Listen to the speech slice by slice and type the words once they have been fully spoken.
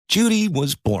Judy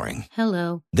was boring.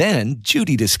 Hello. Then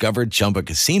Judy discovered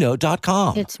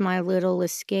ChumbaCasino.com. It's my little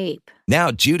escape. Now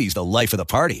Judy's the life of the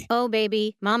party. Oh,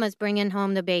 baby, mama's bringing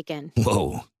home the bacon.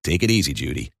 Whoa, take it easy,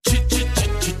 Judy.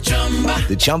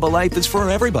 The Chumba life is for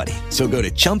everybody. So go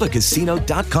to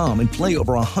ChumbaCasino.com and play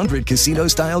over 100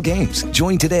 casino-style games.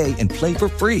 Join today and play for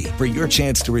free for your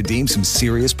chance to redeem some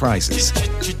serious prizes.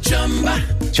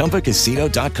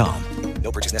 ChumbaCasino.com.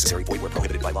 No purchase necessary. Void where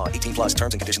prohibited by law. 18 plus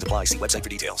terms and conditions apply. See website for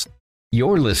details.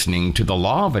 You're listening to the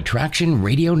Law of Attraction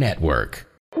Radio Network.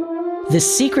 The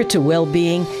secret to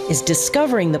well-being is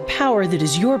discovering the power that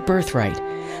is your birthright.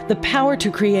 The power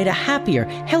to create a happier,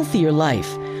 healthier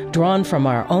life, drawn from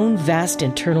our own vast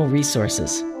internal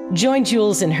resources. Join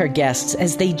Jules and her guests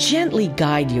as they gently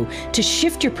guide you to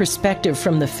shift your perspective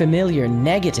from the familiar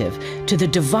negative to the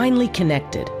divinely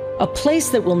connected. A place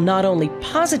that will not only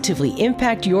positively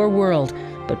impact your world,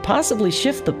 but possibly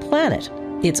shift the planet.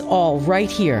 It's all right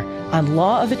here on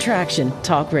Law of Attraction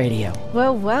Talk Radio.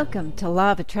 Well, welcome to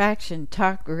Law of Attraction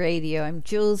Talk Radio. I'm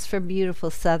Jules from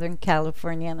beautiful Southern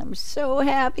California, and I'm so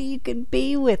happy you could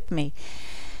be with me.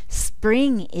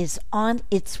 Spring is on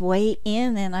its way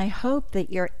in, and I hope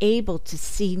that you're able to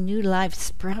see new life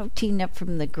sprouting up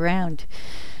from the ground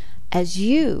as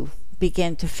you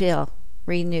begin to feel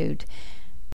renewed.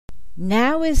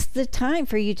 Now is the time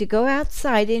for you to go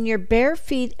outside in your bare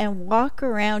feet and walk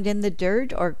around in the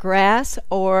dirt or grass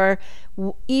or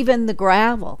even the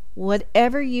gravel,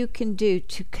 whatever you can do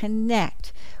to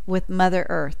connect with Mother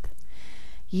Earth.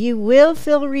 You will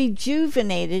feel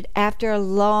rejuvenated after a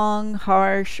long,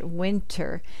 harsh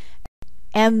winter.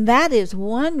 And that is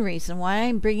one reason why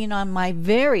I'm bringing on my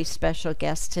very special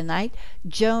guest tonight,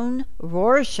 Joan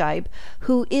Rorscheib,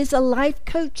 who is a life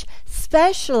coach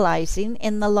specializing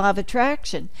in the law of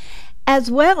attraction,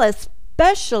 as well as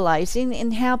specializing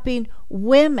in helping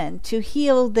women to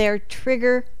heal their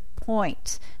trigger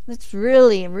points. That's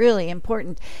really, really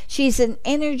important. She's an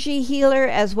energy healer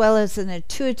as well as an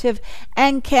intuitive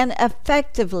and can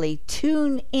effectively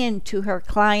tune into her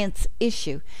client's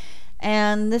issue.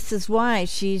 And this is why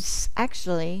she's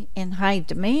actually in high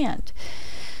demand.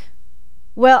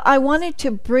 Well, I wanted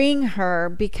to bring her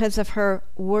because of her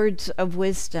words of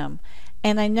wisdom.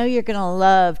 And I know you're going to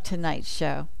love tonight's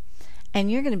show.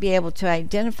 And you're going to be able to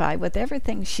identify with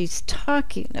everything she's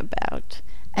talking about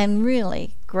and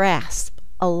really grasp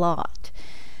a lot.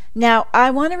 Now,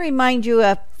 I want to remind you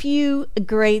a few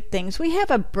great things. We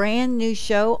have a brand new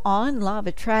show on Law of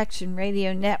Attraction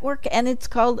Radio Network, and it's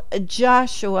called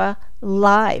Joshua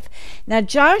Live. Now,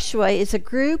 Joshua is a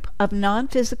group of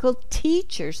non-physical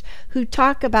teachers who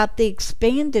talk about the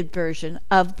expanded version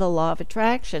of the Law of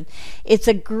Attraction. It's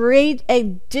a great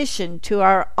addition to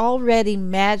our already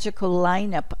magical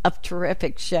lineup of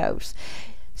terrific shows.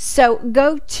 So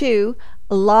go to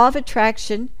Law of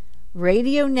Attraction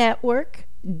Radio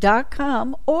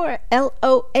Network.com or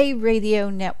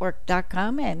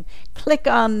LOARadionetwork.com and click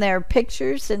on their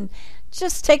pictures and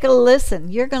just take a listen.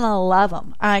 You're going to love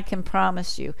them, I can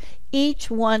promise you.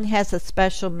 Each one has a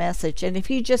special message, and if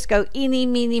you just go eeny,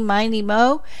 meeny, miny,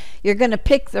 mo, you're going to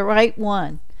pick the right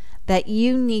one that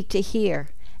you need to hear,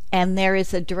 and there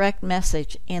is a direct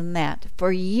message in that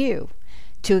for you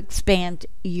to expand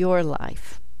your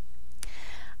life.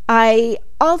 I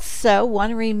also want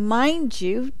to remind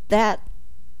you that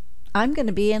I'm going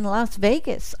to be in Las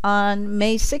Vegas on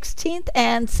May 16th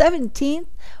and 17th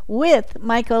with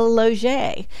Michael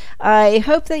Loge. I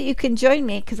hope that you can join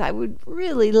me because I would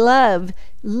really love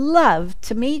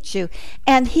to meet you.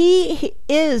 And he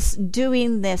is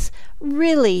doing this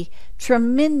really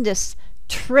tremendous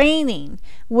training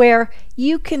where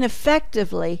you can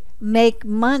effectively make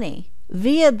money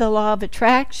via the law of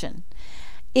attraction.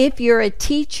 If you're a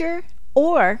teacher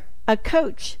or a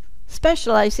coach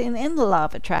specializing in the law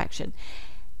of attraction,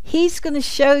 he's going to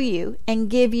show you and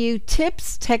give you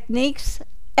tips, techniques,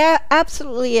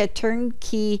 absolutely a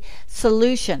turnkey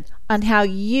solution on how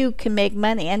you can make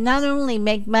money, and not only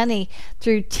make money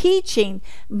through teaching,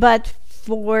 but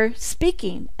for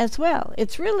speaking as well.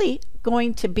 It's really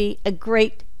going to be a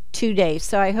great 2 days,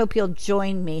 so I hope you'll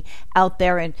join me out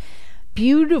there in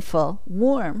beautiful,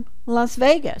 warm Las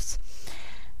Vegas.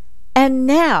 And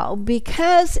now,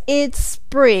 because it's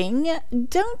spring,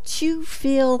 don't you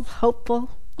feel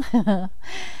hopeful?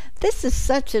 This is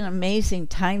such an amazing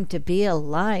time to be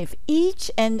alive.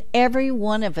 Each and every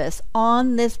one of us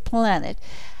on this planet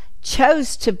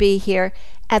chose to be here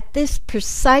at this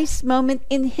precise moment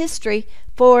in history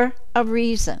for a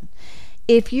reason.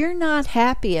 If you're not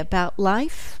happy about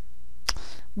life,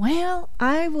 Well,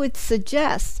 I would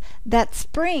suggest that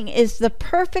spring is the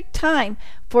perfect time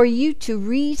for you to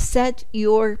reset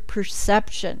your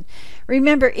perception.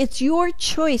 Remember, it's your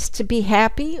choice to be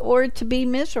happy or to be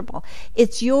miserable.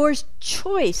 It's your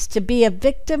choice to be a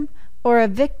victim or a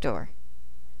victor.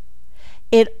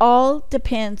 It all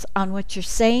depends on what you're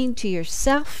saying to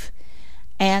yourself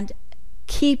and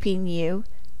keeping you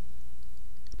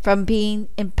from being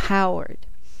empowered.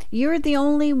 You're the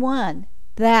only one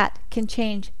that can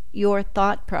change your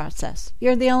thought process.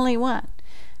 You're the only one.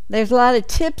 There's a lot of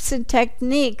tips and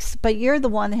techniques, but you're the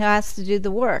one who has to do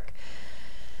the work.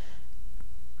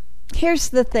 Here's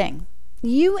the thing.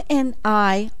 You and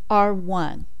I are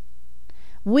one.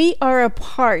 We are a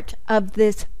part of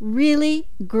this really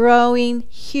growing,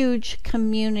 huge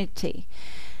community.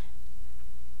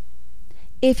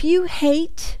 If you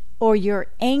hate or you're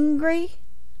angry,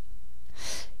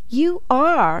 you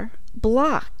are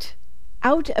blocked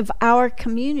out of our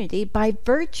community by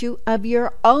virtue of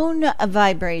your own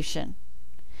vibration.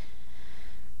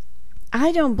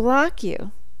 I don't block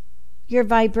you. Your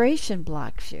vibration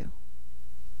blocks you.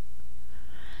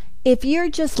 If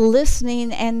you're just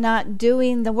listening and not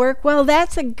doing the work, well,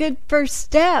 that's a good first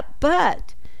step,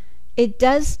 but it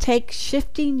does take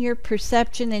shifting your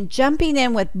perception and jumping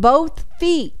in with both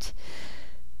feet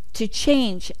to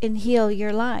change and heal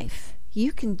your life.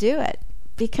 You can do it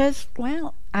because,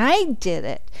 well, I did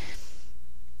it.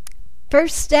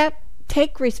 First step,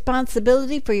 take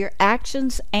responsibility for your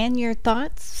actions and your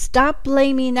thoughts. Stop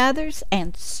blaming others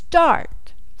and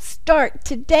start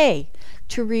today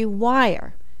to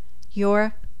rewire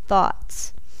your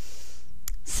thoughts.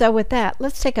 So with that,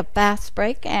 let's take a fast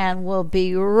break and we'll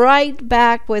be right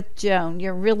back with Joan.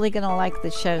 You're really going to like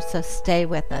the show, so stay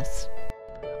with us.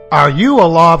 Are you a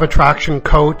law of attraction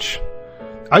coach?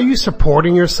 Are you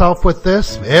supporting yourself with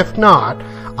this? If not,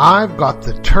 I've got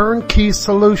the turnkey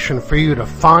solution for you to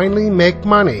finally make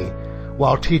money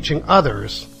while teaching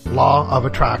others law of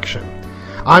attraction.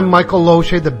 I'm Michael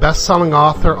Loche, the best-selling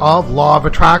author of Law of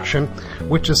Attraction,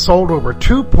 which has sold over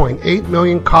 2.8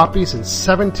 million copies in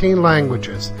 17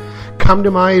 languages. Come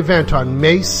to my event on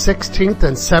May 16th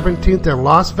and 17th in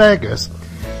Las Vegas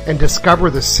and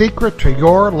discover the secret to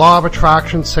your Law of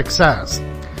Attraction success.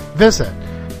 Visit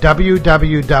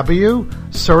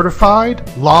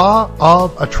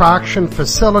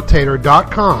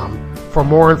www.certifiedawofattractionfacilitator.com for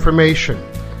more information.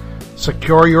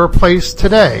 Secure your place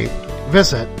today.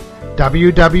 Visit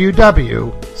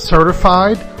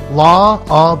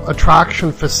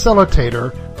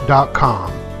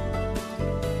www.certifiedawofattractionfacilitator.com.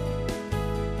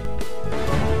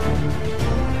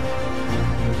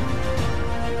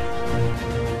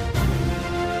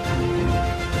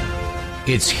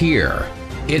 It's here,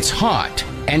 it's hot,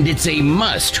 and it's a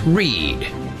must-read.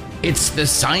 It's the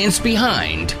science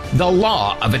behind the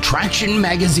Law of Attraction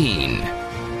magazine.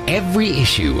 Every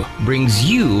issue brings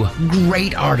you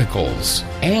great articles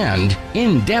and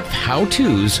in-depth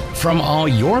how-tos from all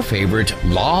your favorite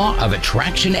Law of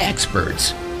Attraction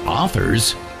experts,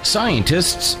 authors,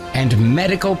 scientists, and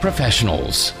medical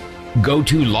professionals. Go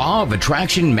to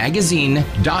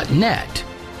lawofattractionmagazine.net.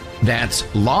 That's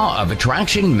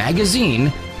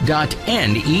lawofattractionmagazine.net.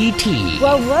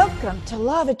 Well, welcome to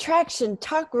Law of Attraction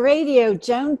Talk Radio,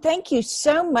 Joan. Thank you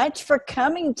so much for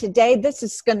coming today. This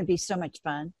is going to be so much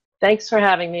fun. Thanks for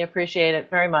having me. Appreciate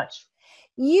it very much.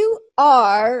 You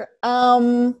are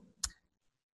a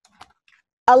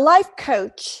life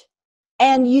coach,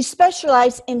 and you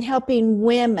specialize in helping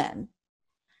women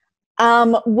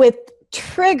with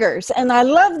triggers. And I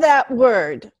love that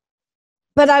word,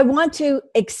 but I want to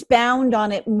expound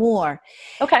on it more.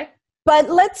 Okay.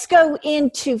 But let's go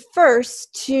into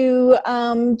first to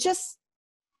just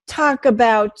talk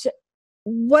about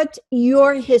what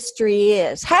your history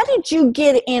is. How did you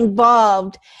get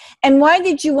involved, and why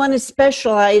did you want to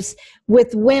specialize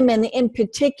with women in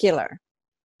particular?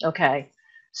 Okay.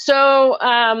 So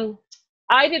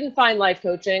I didn't find life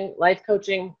coaching. Life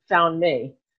coaching found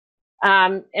me.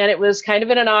 And it was kind of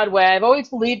in an odd way. I've always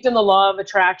believed in the law of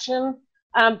attraction.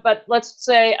 But let's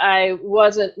say I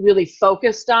wasn't really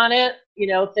focused on it. You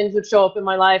know, things would show up in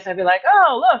my life. I'd be like,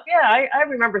 oh, look, yeah, I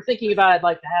remember thinking about I'd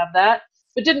like to have that,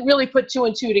 but didn't really put two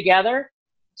and two together.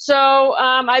 So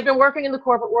I've been working in the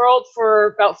corporate world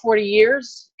for about 40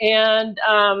 years. And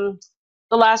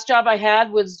the last job I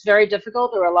had was very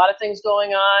difficult. There were a lot of things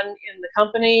going on in the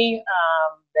company.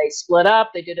 They split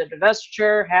up. They did a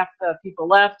divestiture. Half the people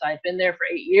left. I'd been there for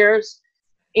 8 years.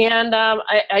 And I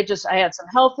had some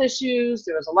health issues.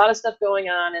 There was a lot of stuff going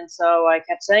on. And so I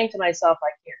kept saying to myself,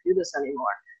 I can't do this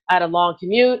anymore. I had a long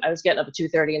commute. I was getting up at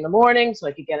 2:30 in the morning so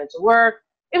I could get into work.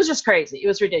 It was just crazy. It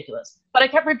was ridiculous. But I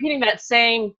kept repeating that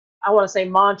same I want to say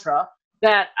mantra,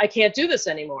 that I can't do this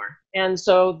anymore. And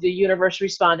so the universe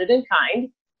responded in kind,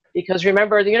 because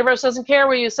remember, the universe doesn't care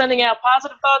whether you're sending out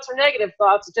positive thoughts or negative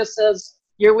thoughts. It just says,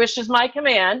 your wish is my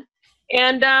command.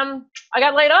 And I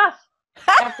got laid off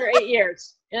after 8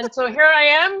 years. And so here I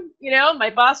am, my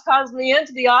boss calls me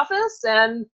into the office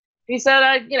and he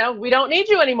said, we don't need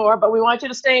you anymore, but we want you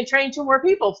to stay and train 2 more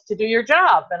people to do your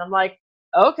job. And I'm like,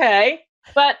 okay.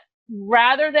 But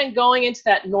rather than going into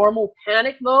that normal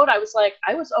panic mode, I was like,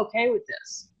 I was okay with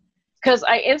this, because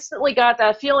I instantly got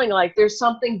that feeling like there's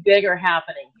something bigger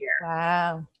happening here.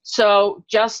 Wow. So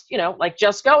just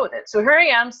go with it. So here I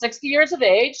am, 60 years of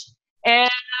age, and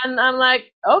I'm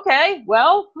like, okay,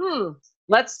 well,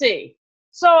 let's see.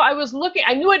 So I was looking,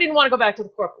 I knew I didn't want to go back to the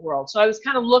corporate world. So I was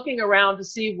kind of looking around to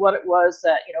see what it was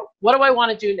that, what do I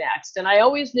want to do next? And I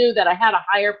always knew that I had a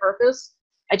higher purpose.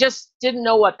 I just didn't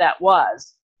know what that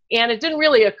was. And it didn't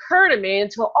really occur to me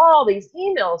until all these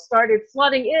emails started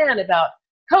flooding in about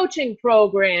coaching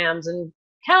programs and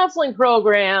counseling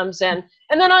programs, and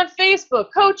then on Facebook,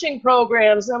 coaching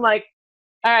programs. And I'm like,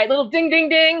 all right, little ding, ding,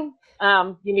 ding.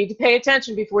 You need to pay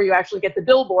attention before you actually get the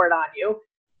billboard on you.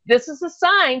 This is a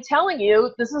sign telling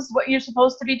you this is what you're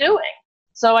supposed to be doing.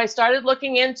 So I started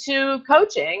looking into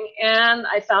coaching, and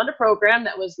I found a program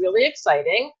that was really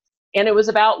exciting. And it was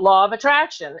about law of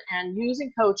attraction and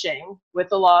using coaching with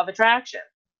the law of attraction.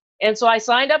 And so I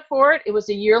signed up for it. It was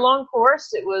a year-long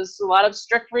course. It was a lot of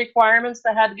strict requirements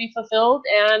that had to be fulfilled.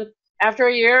 And after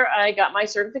a year, I got my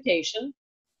certification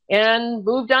and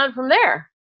moved on from there.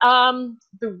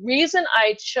 The reason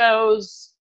I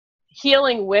chose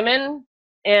healing women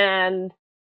and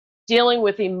dealing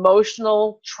with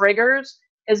emotional triggers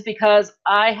is because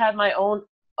I had my own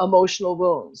emotional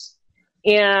wounds.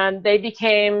 And they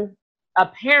became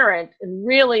apparent in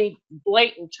really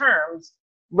blatant terms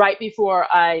right before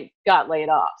I got laid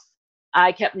off.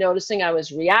 I kept noticing I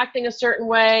was reacting a certain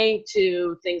way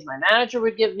to things my manager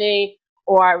would give me,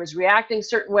 or I was reacting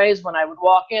certain ways when I would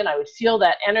walk in. I would feel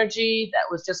that energy that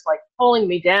was just like pulling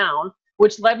me down,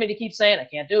 which led me to keep saying, I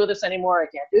can't do this anymore. I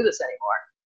can't do this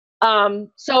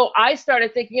anymore. So I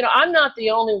started thinking, I'm not the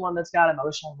only one that's got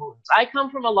emotional wounds. I come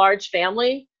from a large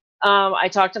family. I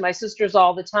talk to my sisters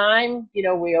all the time.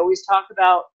 We always talk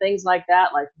about things like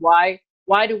that, like why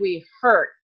do we hurt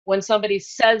when somebody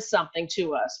says something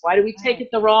to us? Why do we take it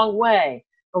the wrong way?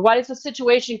 Or why does the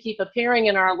situation keep appearing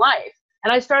in our life?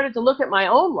 And I started to look at my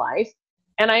own life,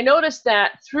 and I noticed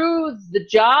that through the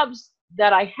jobs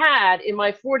that I had in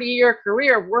my 40-year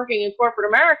career of working in corporate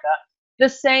America, the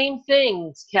same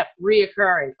things kept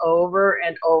reoccurring over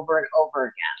and over and over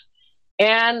again.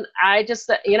 And I just,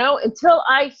 until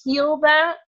I heal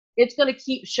that, it's going to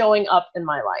keep showing up in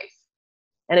my life.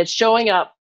 And it's showing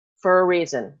up for a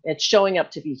reason. It's showing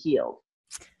up to be healed.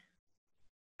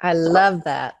 I love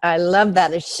that. I love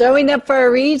that. It's showing up for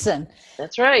a reason.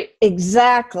 That's right.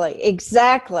 Exactly.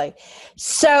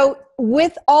 So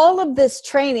with all of this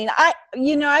training,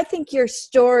 I think your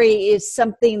story is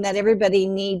something that everybody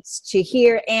needs to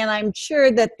hear, and I'm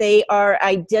sure that they are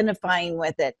identifying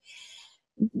with it.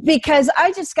 Because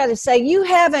I just got to say,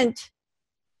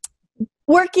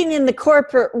 working in the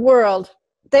corporate world,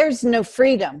 there's no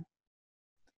freedom.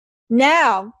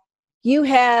 Now you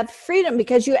have freedom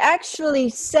because you actually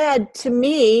said to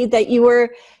me that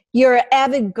you're an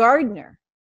avid gardener.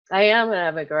 I am an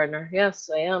avid gardener. Yes,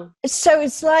 I am. So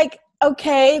it's like,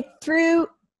 okay, through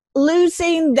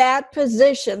losing that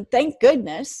position, thank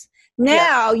goodness,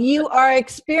 now you are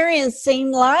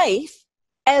experiencing life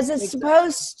as it's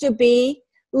supposed to be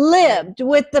lived,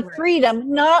 with the freedom,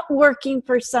 not working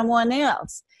for someone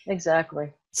else.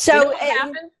 Exactly. So what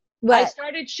happened? I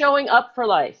started showing up for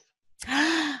life.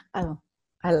 Oh,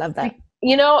 I love that.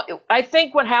 I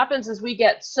think what happens is we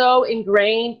get so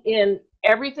ingrained in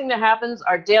everything that happens,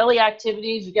 our daily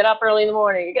activities. You get up early in the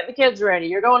morning, you're getting the kids ready,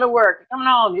 you're going to work, you're coming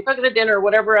home, you're cooking the dinner,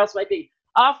 whatever else might be,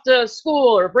 off to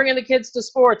school or bringing the kids to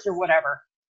sports or whatever.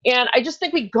 And I just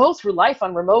think we go through life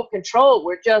on remote control.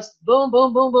 We're just boom,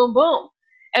 boom, boom, boom, boom.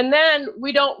 And then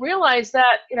we don't realize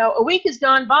that, a week has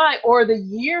gone by or the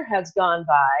year has gone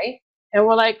by. And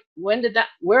we're like,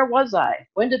 where was I?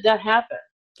 When did that happen?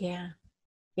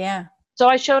 Yeah. So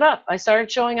I showed up. I started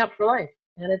showing up for life,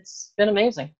 and it's been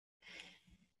amazing.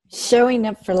 Showing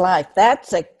up for life.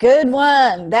 That's a good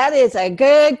one. That is a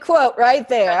good quote right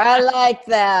there. I like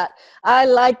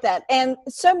that. And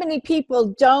so many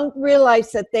people don't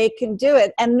realize that they can do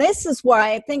it. And this is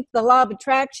why I think the law of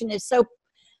attraction is so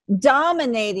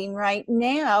dominating right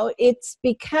now. It's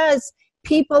because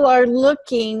people are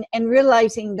looking and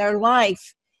realizing their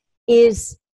life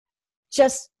is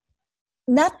just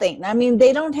nothing. I mean,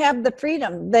 they don't have the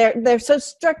freedom. They're so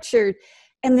structured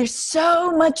And there's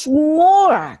so much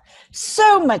more,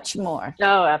 so much more.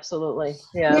 Oh, absolutely.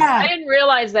 Yeah. Yeah. I didn't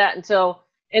realize that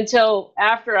until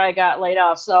after I got laid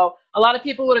off. So a lot of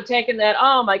people would have taken that,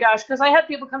 oh my gosh, because I had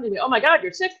people come to me, oh my God,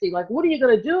 you're 60. Like, what are you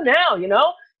going to do now? You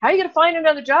know, how are you going to find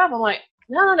another job? I'm like,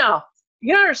 no.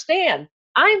 You don't understand.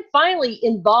 I'm finally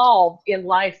involved in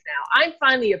life now. I'm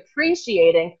finally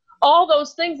appreciating all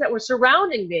those things that were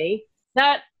surrounding me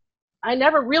that I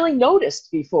never really noticed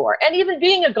before. And even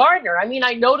being a gardener, I mean,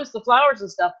 I noticed the flowers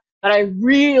and stuff, but I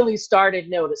really started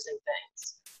noticing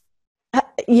things.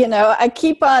 You know, I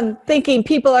keep on thinking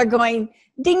people are going,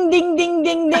 ding, ding, ding,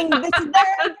 ding, ding. This is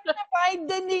there.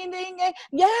 Ding, ding, ding.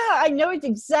 Yeah, I know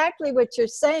exactly what you're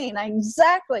saying.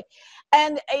 Exactly.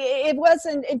 And it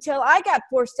wasn't until I got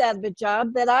forced out of a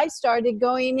job that I started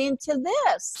going into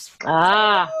this.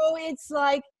 So it's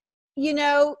like, you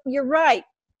know, you're right.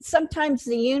 Sometimes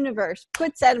the universe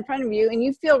puts that in front of you and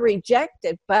you feel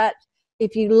rejected. But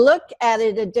if you look at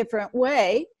it a different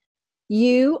way,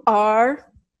 you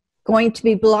are going to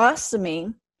be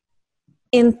blossoming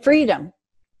in freedom.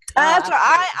 That's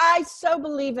right. I so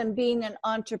believe in being an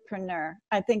entrepreneur.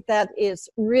 I think that is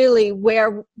really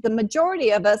where the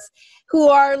majority of us who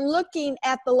are looking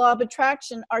at the law of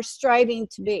attraction are striving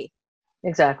to be.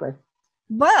 Exactly.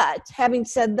 But having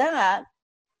said that,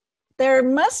 there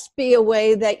must be a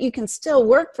way that you can still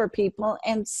work for people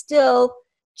and still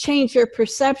change your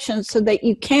perception so that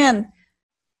you can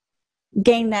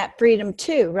gain that freedom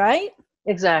too, right?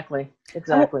 Exactly.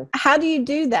 How do you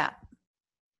do that?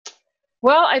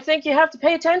 Well, I think you have to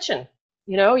pay attention.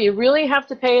 You know, you really have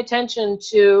to pay attention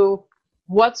to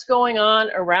what's going on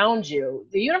around you.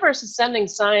 The universe is sending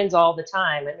signs all the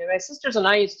time. I mean, my sisters and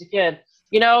I used to kid,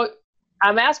 you know,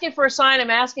 I'm asking for a sign.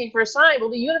 Well,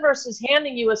 the universe is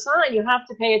handing you a sign. You have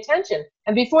to pay attention.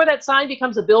 And before that sign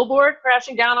becomes a billboard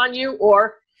crashing down on you,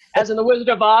 or as in The Wizard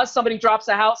of Oz, somebody drops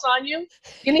a house on you,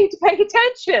 you need to pay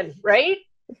attention, right?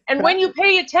 And when you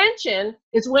pay attention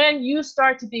is when you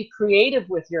start to be creative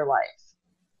with your life.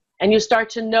 And you start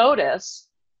to notice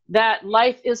that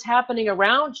life is happening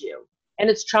around you and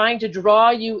it's trying to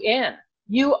draw you in.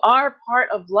 You are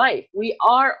part of life. We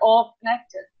are all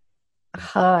connected.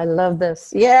 Oh, I love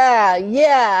this.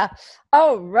 Yeah.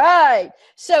 All right.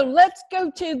 So let's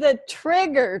go to the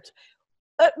triggers.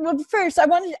 Well, first, I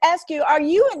wanted to ask you, are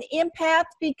you an empath?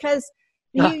 Because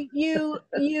you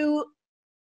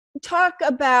talk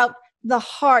about the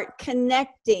heart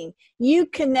connecting. You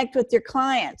connect with your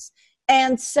clients.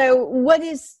 And so what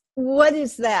is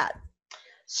that?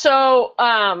 So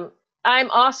I'm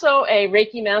also a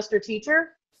Reiki master teacher.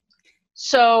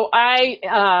 So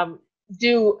I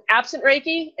do absent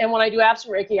Reiki. And when I do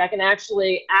absent Reiki, I can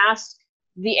actually ask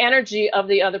the energy of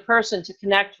the other person to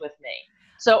connect with me.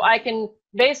 So I can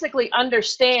basically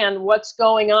understand what's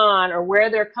going on or where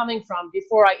they're coming from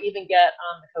before I even get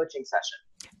on the coaching session.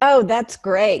 Oh, that's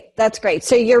great. That's great.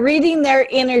 So you're reading their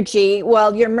energy.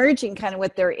 Well, you're merging kind of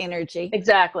with their energy.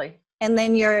 Exactly. And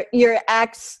then you're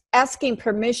asking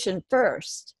permission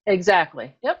first.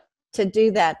 Exactly. Yep. To do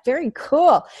that. Very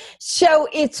cool. So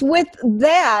it's with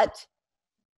that,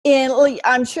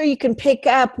 I'm sure you can pick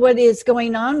up what is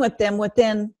going on with them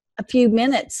within a few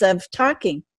minutes of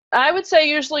talking. I would say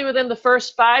usually within the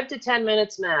first 5 to 10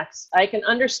 minutes max, I can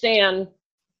understand.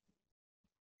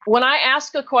 When I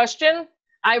ask a question,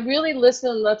 I really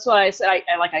listen. That's why I say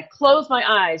I close my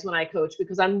eyes when I coach,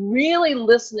 because I'm really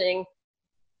listening.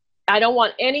 I don't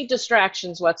want any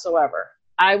distractions whatsoever.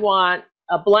 I want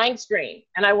a blank screen,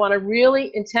 and I want to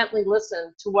really intently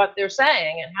listen to what they're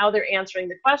saying and how they're answering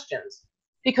the questions.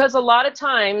 Because a lot of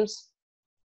times,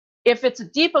 if it's a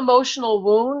deep emotional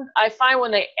wound, I find when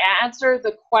they answer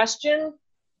the question,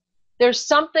 there's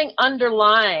something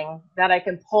underlying that I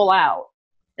can pull out.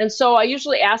 And so I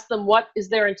usually ask them, what is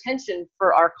their intention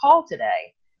for our call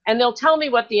today? And they'll tell me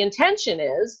what the intention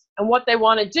is and what they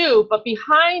want to do. But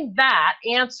behind that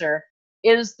answer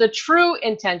is the true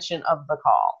intention of the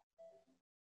call.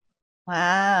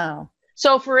 Wow.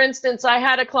 So for instance, I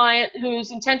had a client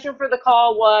whose intention for the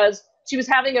call was she was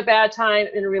having a bad time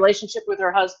in a relationship with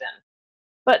her husband.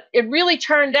 But it really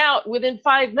turned out within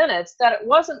 5 minutes that it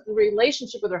wasn't the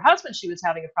relationship with her husband she was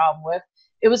having a problem with.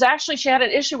 It was actually she had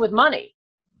an issue with money.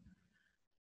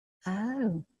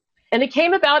 Oh. And it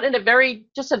came about in a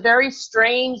very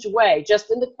strange way, just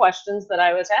in the questions that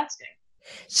I was asking.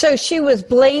 So she was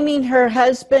blaming her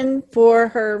husband for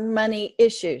her money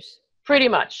issues? Pretty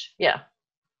much, yeah.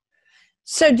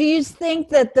 So do you think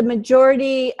that the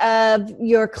majority of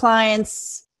your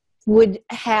clients would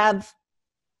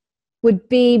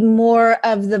be more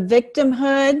of the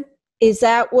victimhood? Is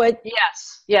that what?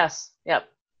 Yes, yep.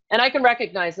 And I can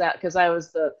recognize that because I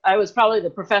was probably the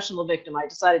professional victim. I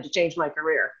decided to change my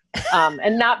career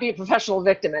and not be a professional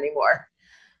victim anymore.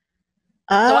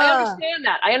 So I understand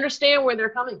that. I understand where they're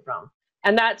coming from.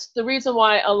 And that's the reason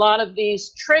why a lot of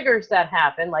these triggers that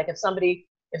happen, like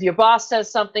if your boss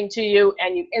says something to you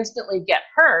and you instantly get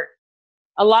hurt,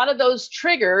 a lot of those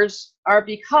triggers are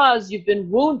because you've been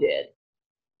wounded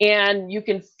and you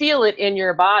can feel it in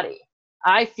your body.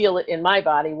 I feel it in my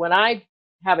body when I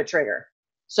have a trigger.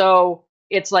 So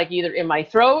it's like either in my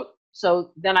throat.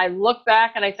 So then I look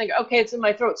back and I think, okay, it's in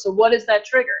my throat. So what is that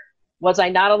trigger? Was I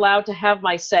not allowed to have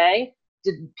my say?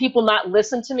 Did people not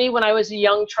listen to me when I was a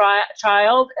young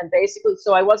child? And basically,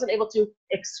 so I wasn't able to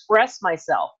express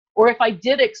myself. Or if I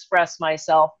did express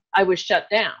myself, I was shut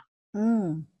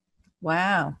down.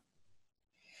 Wow.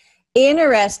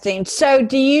 Interesting. So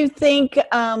do you think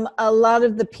a lot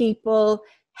of the people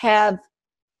have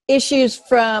issues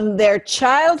from their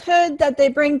childhood that they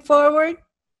bring forward?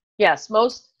 Yes,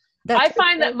 I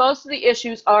find that most of the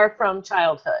issues are from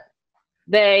childhood.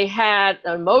 They had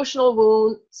an emotional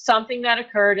wound, something that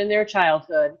occurred in their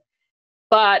childhood,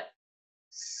 but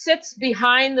sits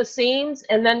behind the scenes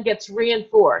and then gets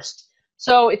reinforced.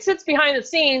 So it sits behind the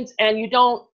scenes and you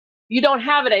don't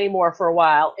have it anymore for a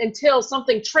while until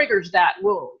something triggers that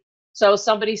wound. So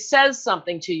somebody says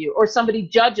something to you, or somebody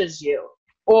judges you,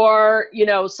 or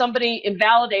somebody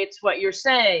invalidates what you're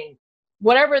saying.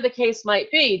 Whatever the case might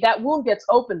be, that wound gets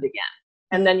opened again,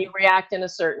 and then you react in a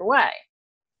certain way.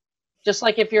 Just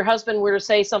like if your husband were to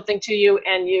say something to you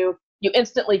and you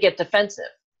instantly get defensive.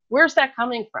 Where's that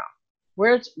coming from?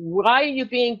 Why are you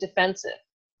being defensive?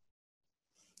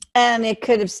 And it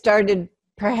could have started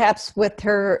perhaps with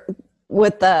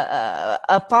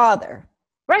a father.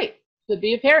 Right. Could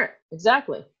be a parent.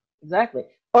 Exactly.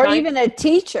 Or even a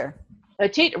teacher.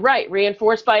 Right.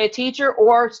 Reinforced by a teacher,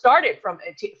 or started from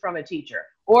a teacher,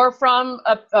 or from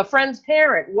a friend's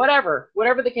parent, whatever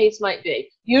the case might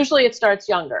be. Usually it starts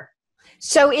younger.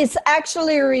 So it's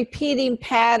actually a repeating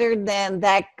pattern then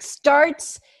that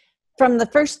starts from the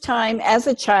first time as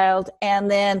a child,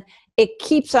 and then it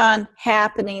keeps on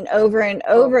happening over and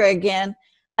over again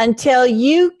until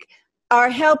you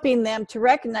are helping them to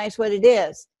recognize what it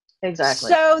is. Exactly.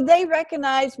 So they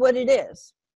recognize what it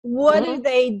is. What do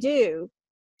they do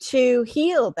to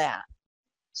heal that?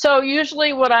 So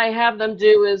usually what I have them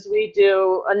do is we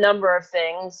do a number of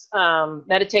things,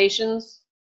 meditations,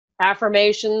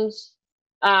 affirmations,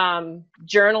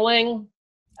 journaling,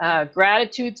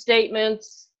 gratitude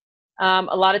statements.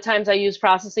 A lot of times I use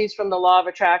processes from the Law of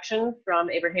Attraction from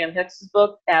Abraham Hicks'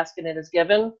 book, Ask and It Is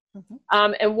Given.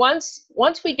 And once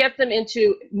we get them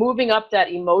into moving up that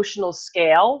emotional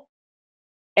scale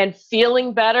and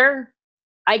feeling better,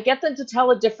 I get them to tell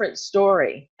a different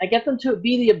story. I get them to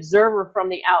be the observer from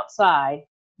the outside,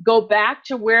 go back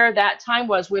to where that time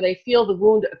was where they feel the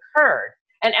wound occurred.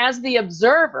 And as the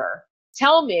observer,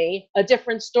 tell me a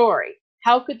different story.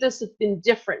 How could this have been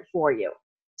different for you?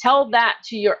 Tell that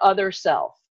to your other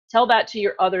self. Tell that to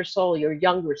your other soul, your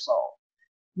younger soul.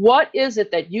 What is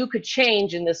it that you could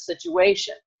change in this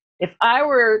situation? If I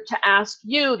were to ask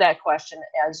you that question,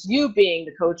 as you being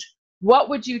the coach, what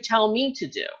would you tell me to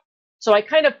do? So I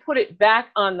kind of put it back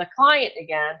on the client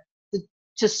again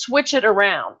to switch it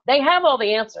around. They have all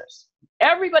the answers.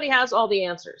 Everybody has all the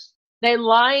answers. They're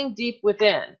lying deep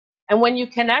within. And when you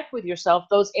connect with yourself,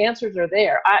 those answers are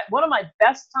there. One of my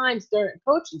best times during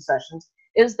coaching sessions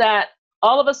is that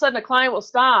all of a sudden a client will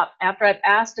stop after I've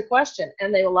asked a question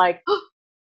and they were like,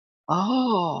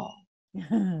 oh,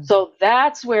 so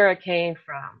that's where it came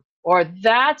from. Or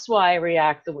that's why I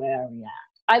react the way I react.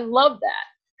 I love that.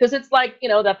 Because it's like,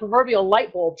 that proverbial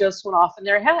light bulb just went off in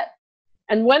their head.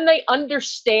 And when they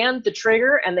understand the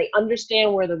trigger and they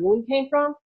understand where the wound came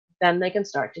from, then they can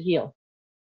start to heal.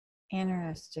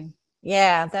 Interesting.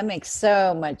 Yeah, that makes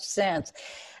so much sense.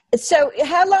 So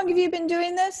how long have you been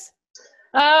doing this?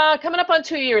 Coming up on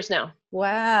 2 years now.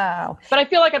 Wow. But I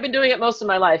feel like I've been doing it most of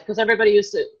my life because everybody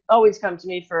used to always come to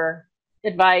me for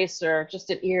advice or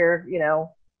just an ear,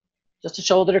 just a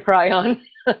shoulder to cry on.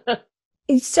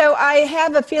 So I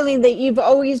have a feeling that you've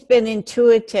always been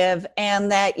intuitive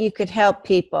and that you could help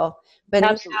people, but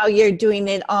now you're doing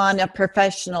it on a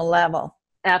professional level.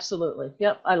 Absolutely.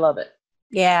 Yep. I love it.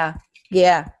 Yeah.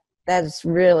 That is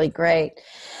really great.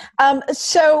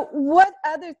 So what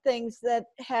other things that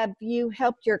have you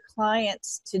helped your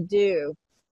clients to do,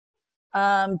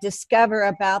 discover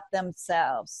about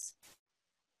themselves?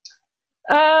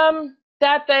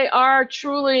 That they are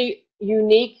truly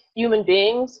unique human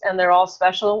beings, and they're all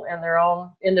special in their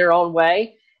own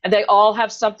way, and they all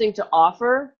have something to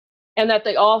offer, and that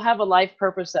they all have a life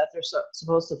purpose that they're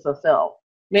supposed to fulfill.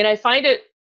 I mean, I find it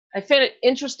I find it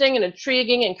interesting and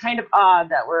intriguing and kind of odd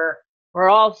that we're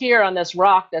all here on this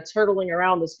rock that's hurtling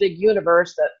around this big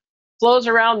universe that flows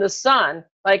around the sun.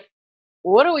 Like,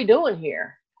 what are we doing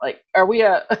here? Like, are we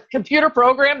a computer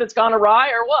program that's gone awry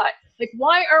or what? Like,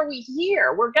 why are we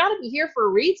here? We're got to be here for a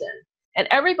reason. And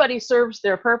everybody serves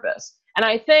their purpose. And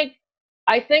I think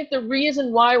the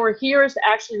reason why we're here is to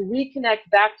actually reconnect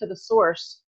back to the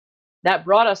source that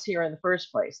brought us here in the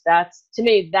first place. To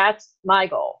me, that's my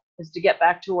goal, is to get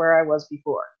back to where I was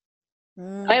before.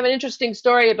 I have an interesting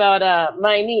story about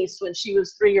my niece. When she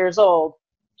was 3 years old,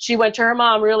 she went to her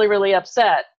mom really, really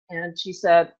upset. And she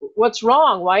said, "What's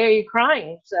wrong? Why are you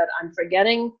crying?" She said, "I'm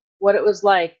forgetting what it was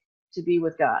like to be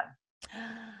with God."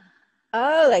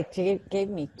 Oh, like it gave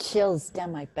me chills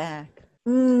down my back.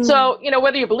 So,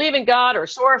 whether you believe in God or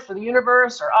source or the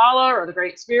universe or Allah or the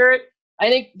Great Spirit, I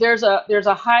think there's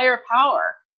a higher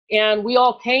power. And we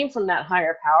all came from that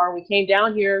higher power. We came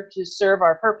down here to serve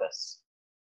our purpose.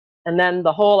 And then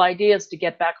the whole idea is to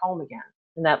get back home again.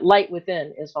 And that light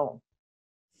within is home.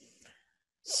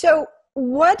 So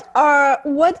we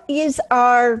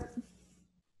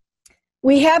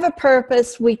have a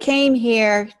purpose. We came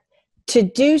here to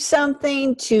do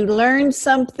something, to learn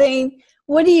something.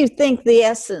 What do you think the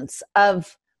essence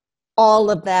of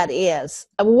all of that is?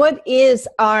 What is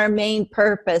our main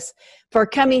purpose for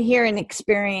coming here and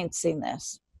experiencing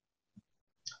this?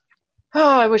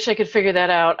 Oh, I wish I could figure that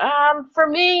out. For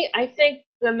me, I think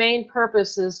the main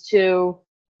purpose is to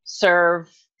serve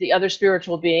the other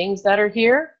spiritual beings that are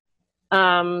here,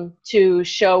 to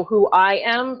show who I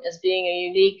am as being a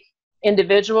unique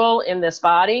individual in this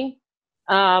body.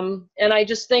 And I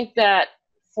just think that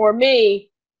for me,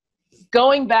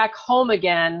 going back home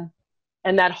again,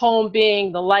 and that home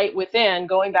being the light within,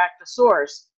 going back to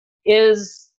source,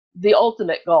 is the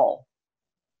ultimate goal.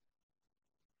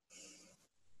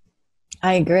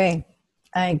 I agree.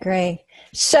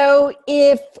 So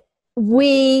if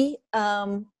we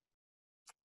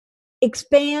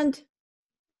expand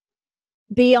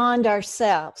beyond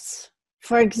ourselves,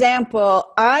 for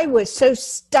example, I was so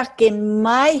stuck in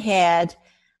my head,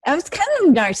 I was kind of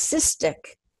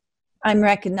narcissistic. I'm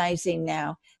recognizing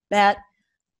now that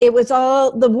the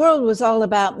world was all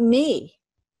about me.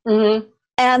 Mm-hmm.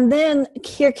 And then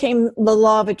here came the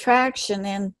law of attraction,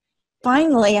 and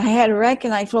finally I had to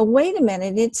recognize, well, wait a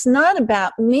minute, it's not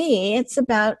about me. It's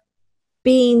about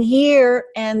being here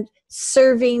and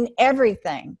serving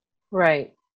everything.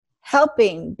 Right.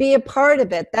 Helping, be a part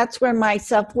of it. That's where my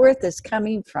self-worth is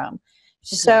coming from.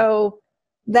 Mm-hmm. So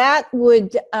that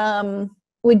would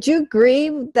you agree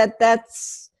that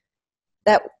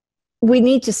we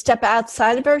need to step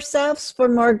outside of ourselves for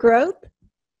more growth?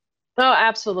 Oh,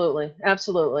 absolutely.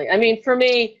 Absolutely. I mean, for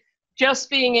me, just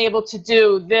being able to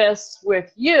do this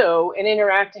with you and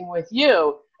interacting with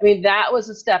you, I mean, that was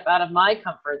a step out of my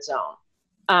comfort zone.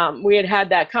 We had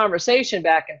that conversation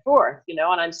back and forth, and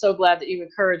I'm so glad that you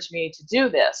encouraged me to do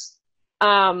this.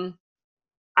 I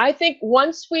think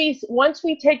once we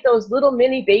take those little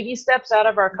mini baby steps out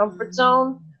of our comfort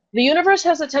zone, the universe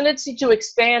has a tendency to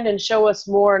expand and show us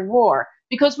more and more,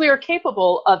 because we are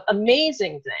capable of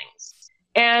amazing things.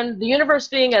 And the universe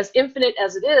being as infinite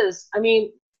as it is, I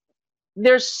mean,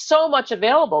 there's so much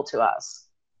available to us.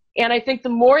 And I think the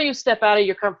more you step out of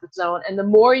your comfort zone and the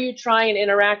more you try and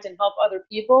interact and help other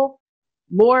people,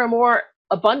 more and more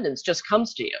abundance just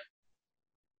comes to you.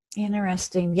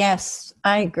 Interesting. Yes,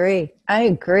 I agree.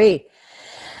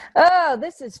 Oh,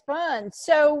 this is fun.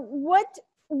 So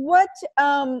let's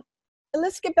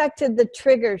get back to the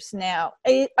triggers now.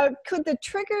 Could the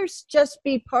triggers just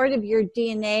be part of your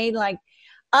DNA? Like,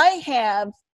 I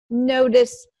have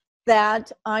noticed that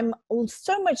I'm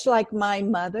so much like my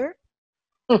mother.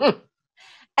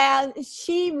 And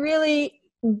she really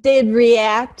did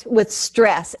react with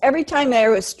stress. Every time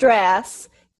there was stress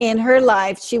in her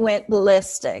life, she went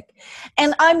ballistic.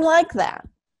 And I'm like that.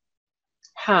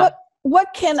 Huh. What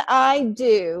can I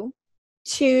do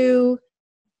to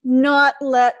not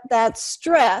let that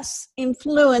stress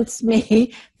influence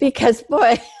me? Because,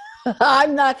 boy,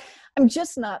 I'm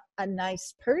just not a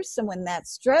nice person when that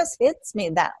stress hits me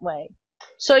that way.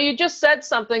 So you just said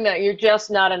something, that you're just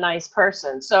not a nice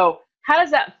person. So how does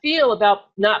that feel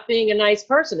about not being a nice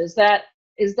person? Is that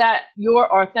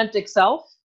your authentic self?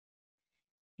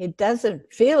 It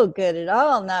doesn't feel good at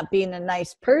all not being a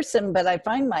nice person, but I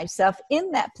find myself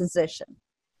in that position.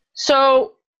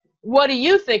 So what do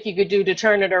you think you could do to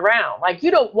turn it around? Like, you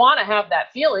don't want to have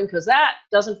that feeling, because that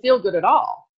doesn't feel good at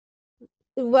all.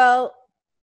 Well,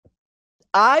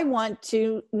 I want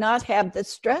to not have the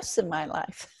stress in my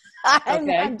life. I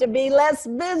want to be less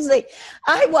busy.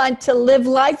 I want to live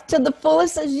life to the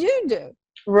fullest as you do.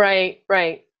 Right.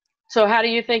 So how do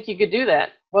you think you could do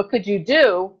that? What could you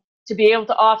do to be able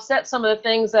to offset some of the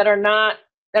things that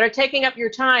are taking up your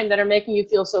time, that are making you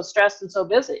feel so stressed and so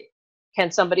busy? Can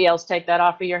somebody else take that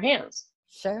off of your hands?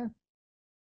 Sure.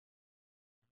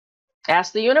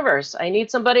 Ask the universe. I need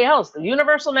somebody else, the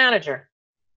universal manager.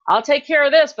 I'll take care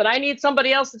of this, but I need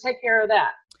somebody else to take care of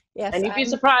that. Yes. And you'd be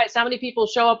surprised how many people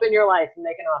show up in your life and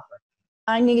make an offer.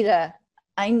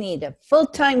 I need a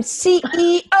full-time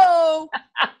CEO.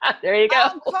 There you go.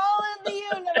 I'm calling the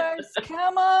universe.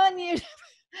 Come on, you.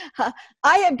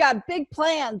 I have got big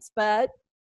plans, but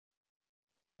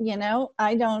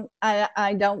I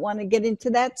don't want to get into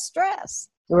that stress.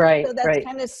 Right. So that's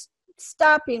kind of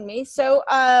stopping me. So,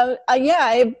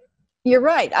 you're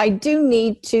right. I do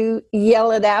need to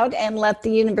yell it out and let the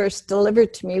universe deliver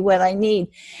to me what I need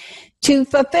to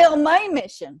fulfill my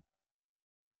mission.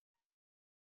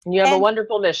 You have a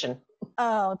wonderful mission.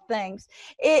 Oh, thanks.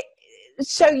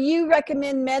 So you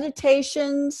recommend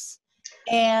meditations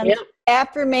and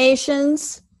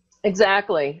affirmations?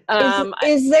 Exactly.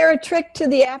 Is there a trick to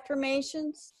the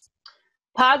affirmations?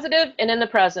 Positive and in the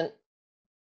present.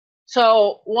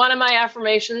 So one of my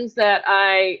affirmations that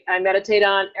I meditate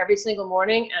on every single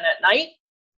morning and at night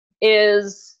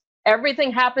is, everything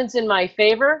happens in my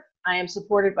favor. I am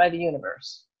supported by the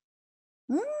universe.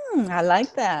 I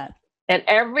like that. And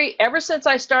ever since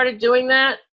I started doing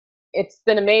that, it's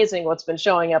been amazing what's been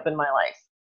showing up in my life.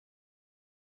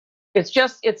 It's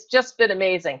just been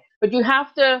amazing. But you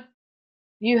have to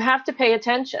pay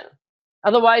attention.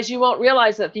 Otherwise, you won't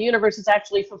realize that the universe is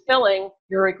actually fulfilling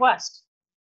your request.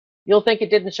 You'll think it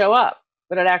didn't show up,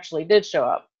 but it actually did show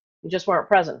up. You just weren't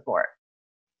present for it.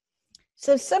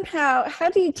 So somehow, how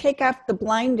do you take off the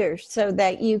blinders so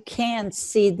that you can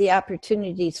see the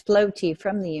opportunities flow to you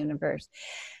from the universe?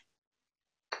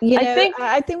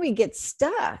 I think we get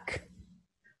stuck.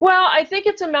 Well, I think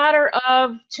it's a matter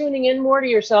of tuning in more to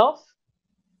yourself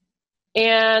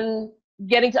and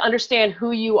getting to understand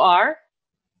who you are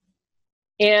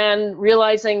and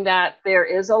realizing that there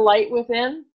is a light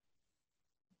within.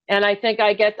 And I think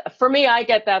I get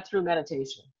that through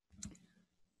meditation.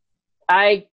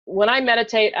 When I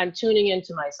meditate, I'm tuning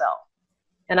into myself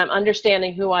and I'm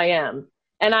understanding who I am.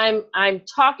 And I'm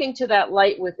talking to that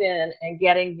light within and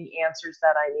getting the answers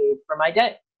that I need for my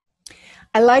day.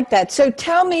 I like that. So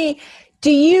tell me,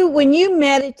 when you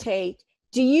meditate,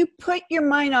 do you put your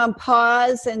mind on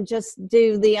pause and just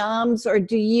do the ums, or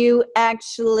do you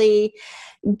actually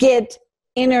get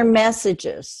inner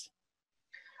messages?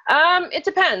 It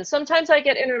depends. Sometimes I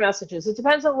get inner messages. It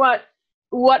depends on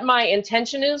what my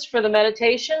intention is for the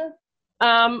meditation.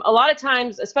 A lot of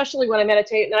times, especially when I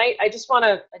meditate at night, I just want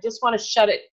to shut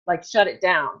it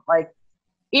down. Like,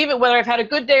 even whether I've had a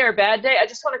good day or a bad day, I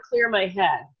just want to clear my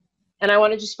head. And I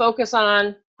want to just focus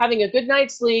on having a good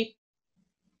night's sleep,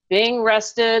 being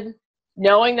rested,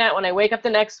 knowing that when I wake up the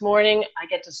next morning, I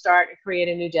get to start and create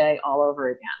a new day all over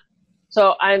again.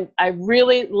 So I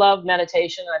really love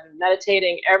meditation. I've been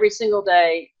meditating every single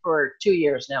day for 2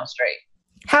 years now straight.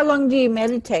 How long do you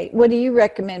meditate? What do you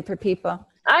recommend for people?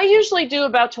 I usually do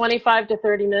about 25 to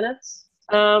 30 minutes.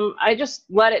 I just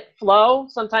let it flow.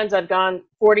 Sometimes I've gone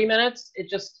 40 minutes. It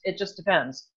just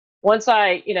depends. Once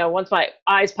my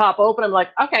eyes pop open, I'm like,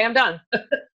 okay, I'm done.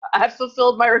 I've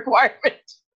fulfilled my requirement.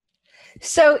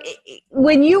 So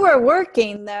when you were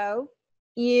working, though,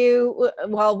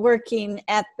 while working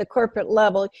at the corporate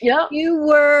level, you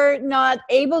were not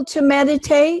able to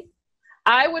meditate?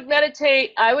 I would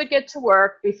meditate. I would get to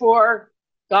work before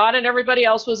God and everybody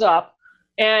else was up,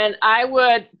 and I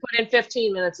would put in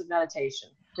 15 minutes of meditation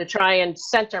to try and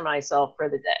center myself for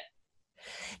the day.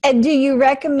 And do you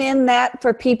recommend that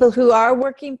for people who are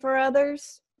working for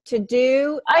others to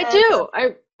do? I do.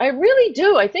 I really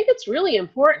do. I think it's really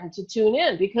important to tune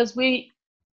in because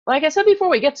like I said before,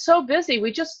 we get so busy.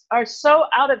 We just are so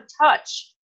out of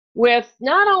touch with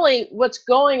not only what's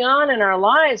going on in our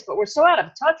lives, but we're so out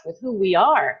of touch with who we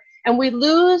are. And we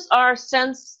lose our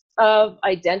sense of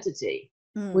identity.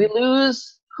 We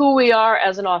lose who we are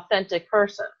as an authentic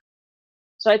person.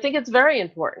 So I think it's very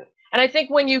important. And I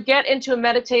think when you get into a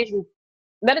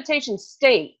meditation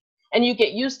state and you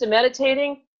get used to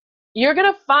meditating, you're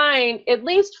going to find, at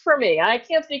least for me, I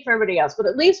can't speak for everybody else, but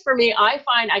at least for me, I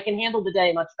find I can handle the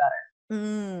day much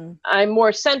better. I'm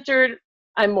more centered.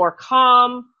 I'm more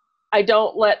calm. I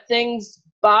don't let things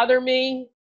bother me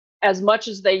as much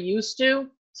as they used to.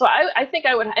 So I think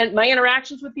and my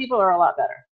interactions with people are a lot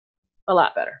better. A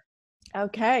lot better.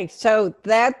 Okay. So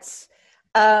that's,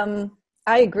 I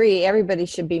agree. Everybody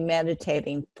should be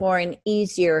meditating for an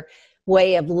easier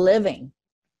way of living.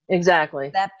 Exactly.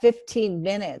 That 15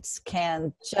 minutes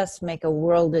can just make a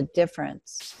world of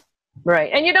difference.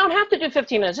 Right. And you don't have to do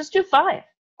 15 minutes. Just do 5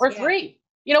 or 3.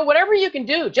 You know, whatever you can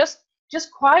do. Just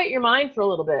quiet your mind for a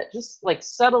little bit. Just like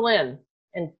settle in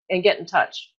and get in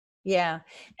touch. Yeah.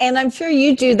 And I'm sure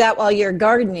you do that while you're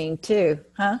gardening too,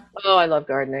 huh? Oh, I love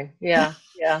gardening. Yeah.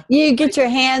 Yeah. You get your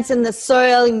hands in the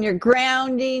soil and you're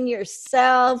grounding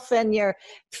yourself and you're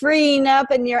freeing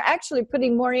up and you're actually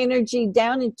putting more energy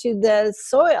down into the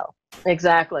soil.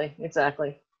 Exactly.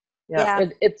 Yeah.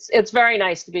 It's very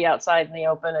nice to be outside in the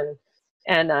open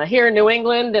and here in New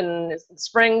England, and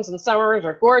springs and summers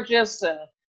are gorgeous, and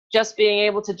just being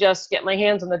able to just get my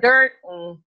hands in the dirt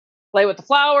and play with the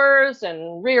flowers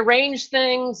and rearrange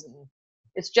things.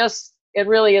 It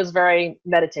really is very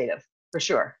meditative for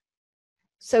sure.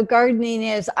 So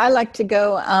gardening I like to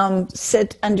go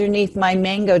sit underneath my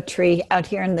mango tree out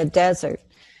here in the desert.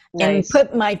 Nice. And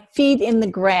put my feet in the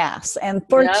grass. And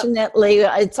fortunately,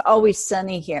 It's always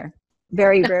sunny here,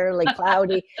 very rarely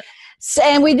cloudy.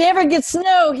 And we never get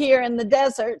snow here in the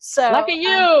desert. So lucky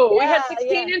you. We had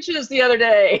 16 inches the other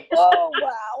day. Oh,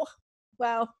 wow.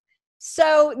 Wow.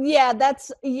 So,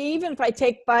 that's, even if I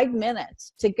take 5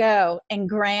 minutes to go and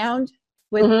ground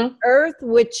with earth,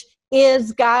 which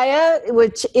is Gaia,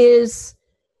 which is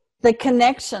the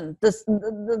connection,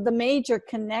 the major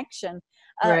connection,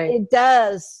 it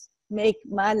does make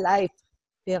my life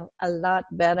feel a lot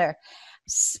better.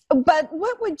 But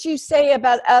what would you say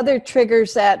about other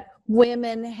triggers that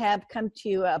women have come to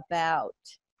you about?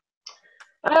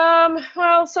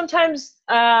 Well, sometimes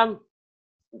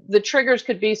the triggers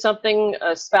could be something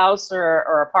a spouse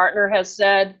or a partner has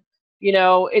said. You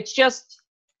know, it's just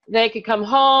they could come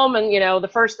home and, you know, the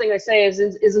first thing they say is,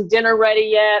 isn't dinner ready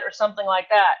yet, or something like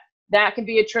that. That can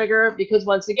be a trigger, because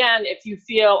once again, if you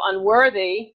feel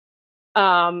unworthy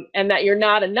and that you're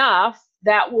not enough,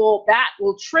 that will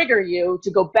trigger you to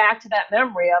go back to that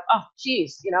memory of, oh,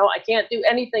 geez, you know, I can't do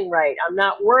anything right. I'm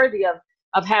not worthy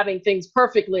of having things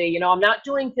perfectly. You know, I'm not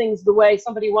doing things the way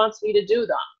somebody wants me to do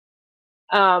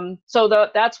them. So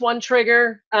that's one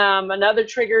trigger. Another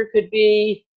trigger could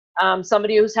be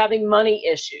somebody who's having money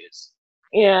issues,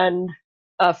 and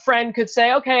a friend could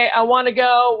say, okay, I want to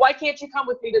go. Why can't you come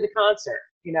with me to the concert?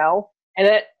 You know, and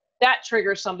that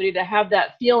triggers somebody to have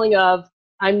that feeling of,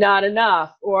 I'm not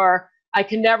enough, or I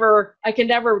can never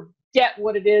get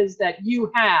what it is that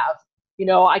you have. You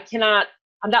know,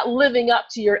 I'm not living up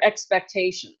to your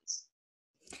expectations.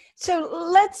 So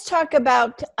let's talk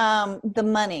about the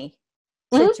money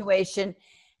situation,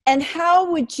 and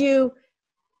how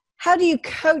do you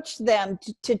coach them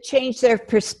to change their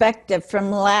perspective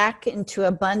from lack into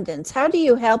abundance? How do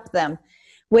you help them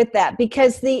with that?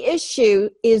 Because the issue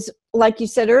is, like you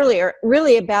said earlier,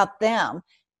 really about them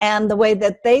and the way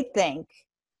that they think.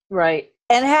 Right.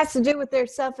 And it has to do with their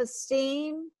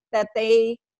self-esteem, that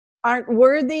they aren't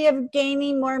worthy of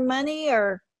gaining more money,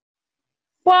 or?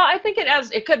 Well, I think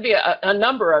it could be a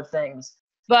number of things.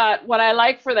 But what I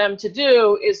like for them to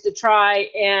do is to try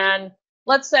and,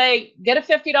 let's say, get a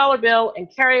 $50 bill and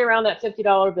carry around that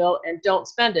 $50 bill and don't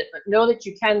spend it, but know that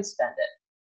you can spend it.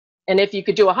 And if you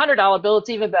could do a $100 bill, it's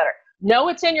even better. Know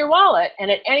it's in your wallet, and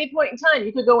at any point in time,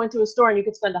 you could go into a store and you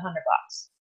could spend $100.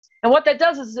 And what that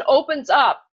does is it opens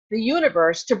up the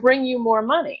universe to bring you more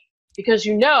money, because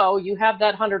you know you have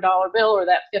that $100 bill or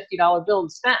that $50 bill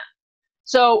to spend.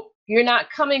 So you're not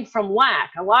coming from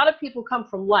lack. A lot of people come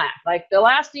from lack. Like, they'll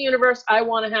ask the universe, I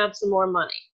want to have some more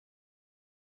money.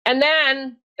 And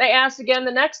then they ask again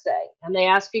the next day, and they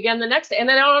ask again the next day, and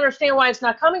they don't understand why it's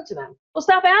not coming to them. Well,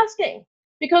 stop asking,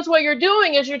 because what you're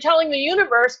doing is you're telling the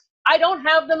universe, I don't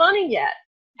have the money yet.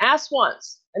 Ask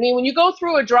once. I mean, when you go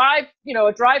through a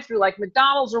drive-through like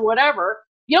McDonald's or whatever,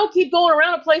 you don't keep going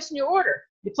around and placing your order.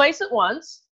 You place it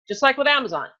once, just like with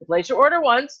Amazon. You place your order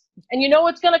once, and you know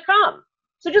it's going to come.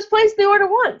 So just place the order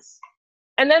once,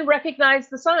 and then recognize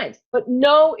the signs. But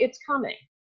know it's coming,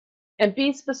 and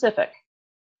be specific.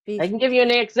 I can give you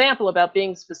an example about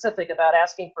being specific about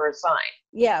asking for a sign.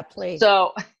 Yeah, please.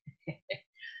 So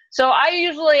I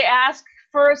usually ask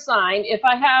for a sign if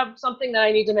I have something that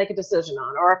I need to make a decision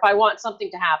on, or if I want something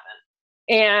to happen.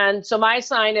 And so my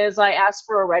sign is, I asked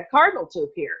for a red cardinal to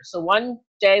appear. So one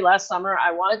day last summer,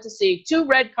 I wanted to see 2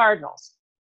 red cardinals.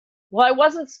 Well, I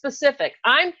wasn't specific.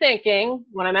 I'm thinking,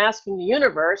 when I'm asking the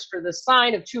universe for the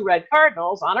sign of 2 red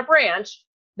cardinals on a branch,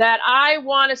 that I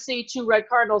want to see 2 red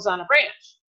cardinals on a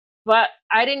branch. But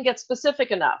I didn't get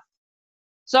specific enough.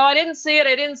 So I didn't see it.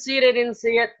 And I was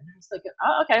thinking,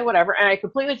 oh, okay, whatever. And I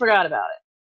completely forgot about it.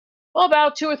 Well,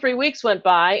 about 2 or 3 weeks went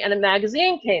by, and a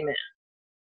magazine came in.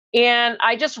 And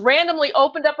I just randomly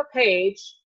opened up a page,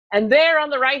 and there on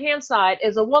the right-hand side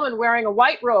is a woman wearing a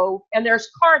white robe, and there's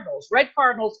cardinals, red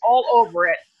cardinals all over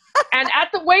it. And at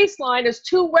the waistline is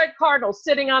 2 red cardinals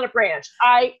sitting on a branch.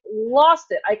 I lost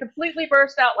it. I completely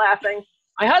burst out laughing.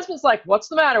 My husband's like, "What's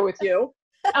the matter with you?"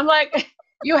 I'm like,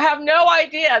 "You have no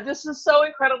idea. This is so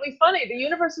incredibly funny. The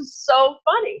universe is so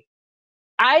funny."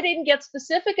 I didn't get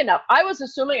specific enough. I was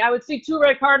assuming I would see 2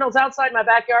 red cardinals outside my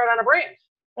backyard on a branch.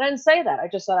 I didn't say that. I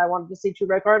just said I wanted to see 2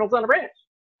 red cardinals on a branch.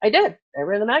 I did. They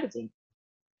were in the magazine.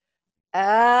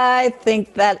 I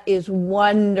think that is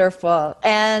wonderful.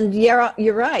 And you're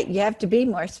right. You have to be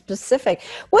more specific.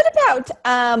 What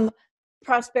about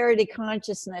prosperity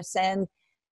consciousness and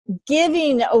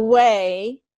giving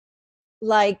away?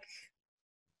 Like,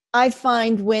 I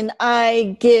find when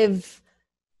I give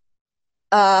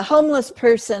a homeless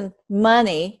person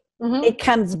money, it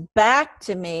comes back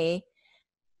to me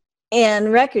in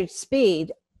record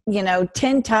speed,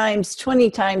 10 times, 20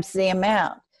 times the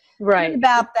amount. Right. What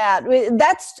about that?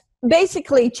 That's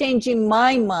basically changing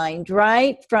my mind,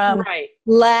 right? From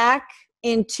lack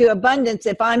into abundance.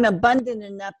 If I'm abundant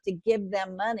enough to give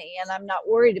them money and I'm not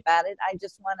worried about it, I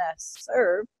just want to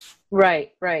serve.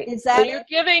 Right. Is that so you're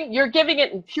giving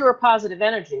it in pure positive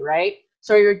energy, right?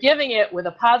 So you're giving it with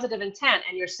a positive intent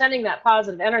and you're sending that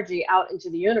positive energy out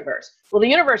into the universe. Well, the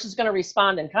universe is going to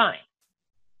respond in kind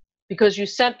because you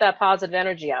sent that positive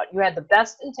energy out. You had the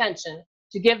best intention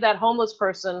to give that homeless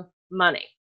person money.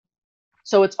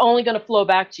 So it's only going to flow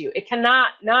back to you. It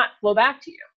cannot not flow back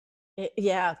to you.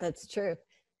 Yeah, that's true.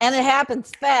 And it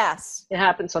happens fast. It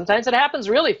happens sometimes. It happens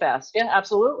really fast. Yeah,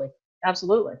 absolutely.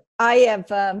 Absolutely. I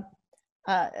have,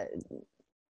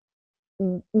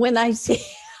 when I see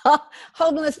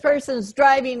homeless persons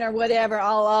driving or whatever,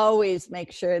 I'll always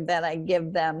make sure that I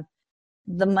give them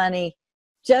the money,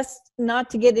 just not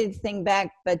to get anything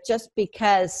back, but just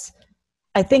because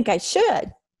I think I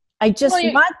should. I just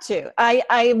want to.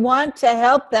 I want to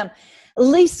help them at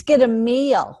least get a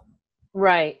meal.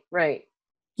 Right.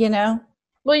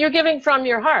 Well, you're giving from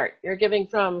your heart. You're giving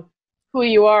from who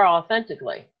you are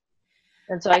authentically.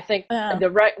 And so I think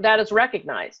that is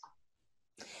recognized.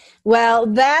 Well,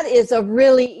 that is a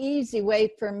really easy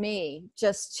way for me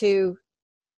just to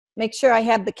make sure I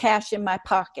have the cash in my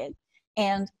pocket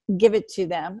and give it to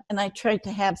them. And I try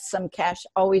to have some cash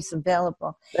always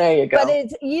available. There you go.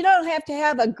 But you don't have to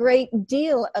have a great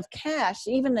deal of cash,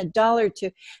 even $1 or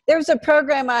 $2. There was a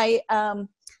program I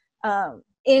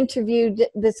interviewed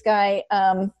this guy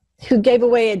who gave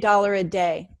away $1 a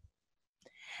day.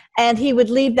 And he would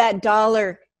leave that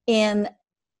 $1 in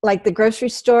like the grocery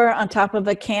store on top of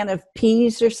a can of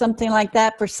peas or something like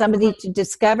that for somebody to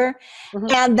discover.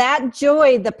 And that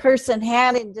joy the person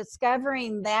had in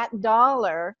discovering that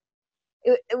 $1,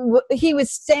 he would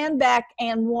stand back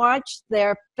and watch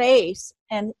their face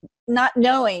and not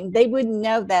knowing, they wouldn't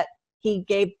know that he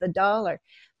gave the $1.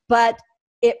 But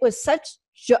it was such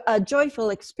a joyful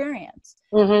experience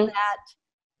that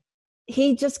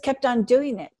he just kept on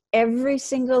doing it every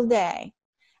single day.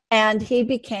 And he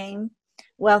became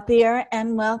wealthier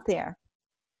and wealthier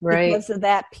because of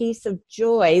that piece of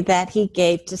joy that he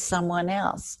gave to someone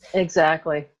else.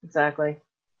 Exactly.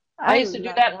 I used to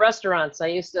do that in restaurants. I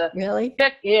used to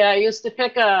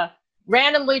pick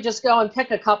randomly just go and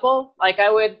pick a couple. Like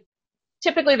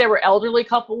typically they were elderly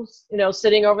couples,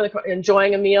 sitting over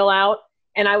enjoying a meal out.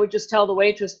 And I would just tell the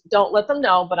waitress, don't let them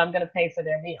know, but I'm going to pay for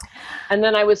their meal. And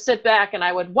then I would sit back and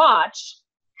I would watch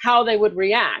how they would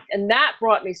react. And that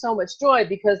brought me so much joy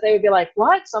because they would be like,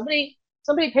 what? Somebody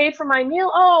paid for my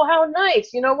meal? Oh, how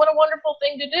nice. What a wonderful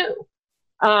thing to do.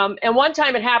 And one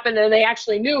time it happened and they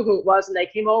actually knew who it was and they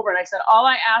came over and I said, all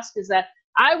I ask is that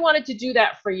I wanted to do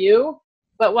that for you.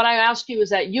 But what I ask you is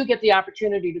that you get the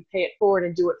opportunity to pay it forward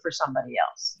and do it for somebody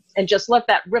else. And just let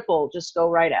that ripple just go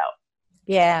right out.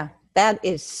 Yeah, that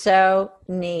is so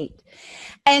neat.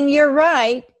 And you're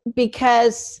right,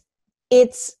 because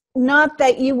it's not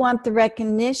that you want the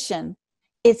recognition.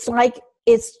 It's like,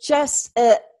 it's just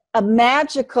a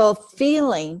magical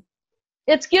feeling.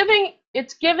 It's giving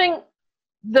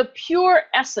the pure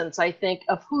essence, I think,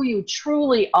 of who you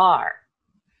truly are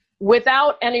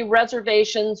without any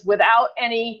reservations, without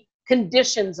any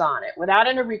conditions on it, without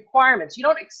any requirements. You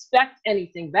don't expect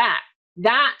anything back.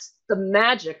 That's the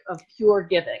magic of pure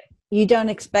giving. You don't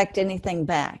expect anything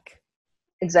back.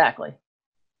 Exactly.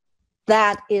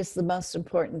 That is the most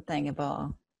important thing of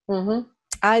all.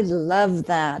 I love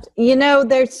that.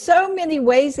 There's so many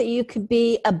ways that you could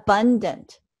be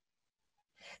abundant.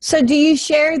 So do you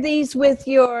share these with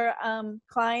your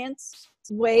clients,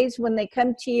 ways when they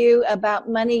come to you about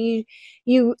money?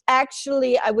 You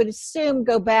actually, I would assume,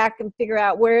 go back and figure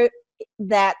out where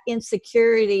that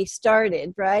insecurity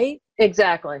started, right?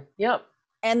 Exactly. Yep.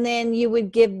 And then you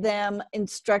would give them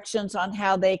instructions on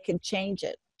how they can change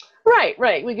it. Right,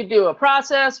 right. We could do a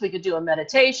process. We could do a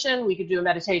meditation. We could do a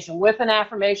meditation with an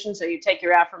affirmation. So you take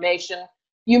your affirmation,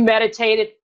 you meditate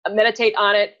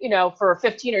on it, for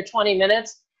 15 or 20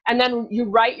 minutes, and then you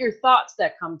write your thoughts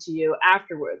that come to you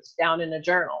afterwards down in a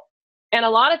journal. And a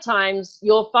lot of times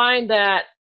you'll find that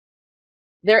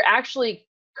they're actually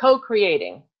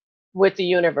co-creating with the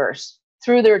universe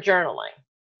through their journaling.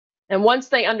 And once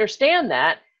they understand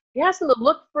that, you ask them to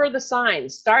look for the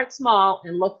signs. Start small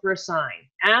and look for a sign.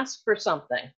 Ask for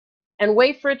something and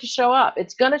wait for it to show up.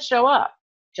 It's going to show up.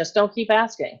 Just don't keep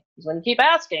asking. Because when you keep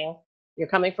asking, you're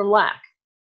coming from lack.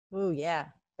 Oh, yeah.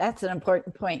 That's an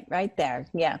important point right there.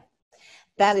 Yeah.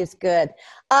 That is good.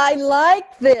 I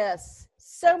like this.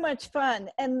 So much fun.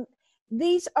 And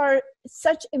these are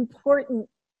such important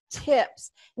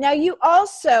tips. Now, you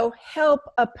also help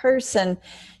a person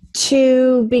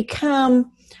to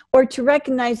become or to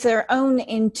recognize their own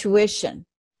intuition,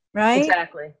 right?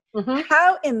 Exactly. Mm-hmm.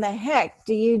 How in the heck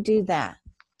do you do that?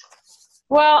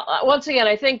 Well, once again,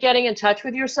 I think getting in touch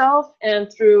with yourself and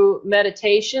through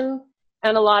meditation.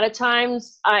 And a lot of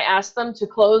times I ask them to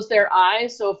close their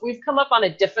eyes. So if we've come up on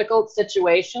a difficult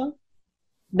situation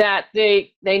that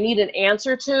they need an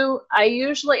answer to, I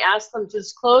usually ask them to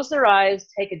just close their eyes,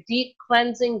 take a deep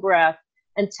cleansing breath,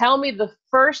 and tell me the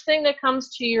first thing that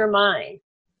comes to your mind.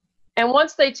 And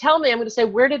once they tell me, I'm going to say,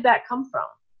 where did that come from?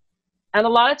 And a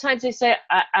lot of times they say,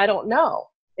 I don't know.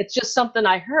 It's just something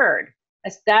I heard.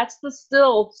 That's the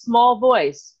still small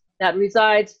voice that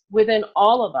resides within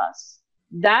all of us.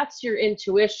 That's your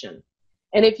intuition.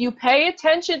 And if you pay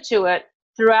attention to it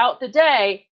throughout the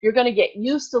day, you're going to get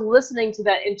used to listening to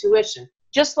that intuition.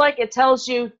 Just like it tells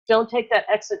you, don't take that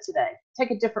exit today.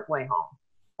 Take a different way home.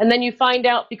 And then you find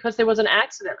out because there was an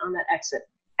accident on that exit.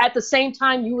 At the same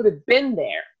time, you would have been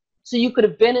there. So you could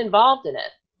have been involved in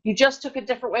it. You just took a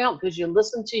different way home because you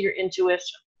listened to your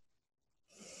intuition.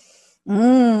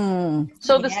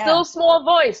 So the still small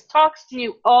voice talks to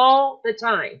you all the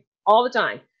time.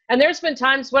 And there's been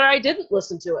times where I didn't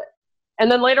listen to it. And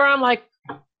then later on, I'm like,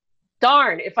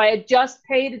 darn, if I had just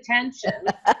paid attention,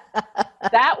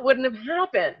 that wouldn't have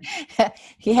happened.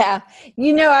 Yeah.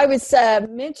 I was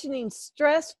mentioning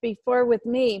stress before with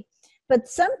me, but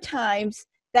sometimes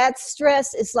that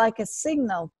stress is like a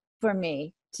signal for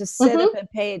me to sit up and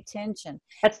pay attention.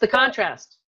 That's the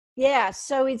contrast. Yeah.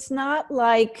 So it's not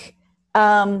like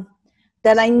that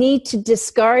I need to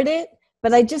discard it,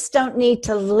 but I just don't need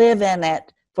to live in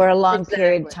it for a long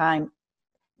period of time.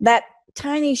 That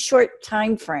tiny short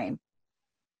time frame.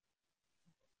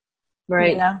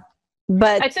 Right.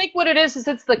 But I think what it is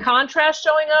it's the contrast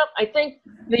showing up. I think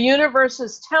the universe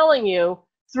is telling you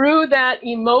through that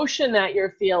emotion that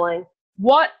you're feeling,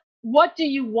 what do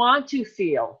you want to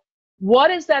feel?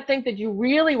 What is that thing that you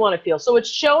really want to feel? So it's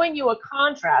showing you a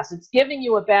contrast. It's giving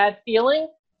you a bad feeling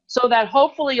so that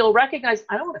hopefully you'll recognize,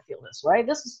 I don't want to feel this way.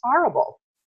 This is horrible.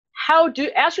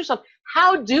 Ask yourself,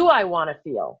 how do I want to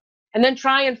feel? And then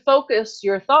try and focus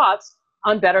your thoughts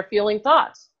on better feeling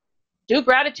thoughts. Do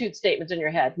gratitude statements in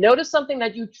your head. Notice something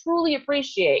that you truly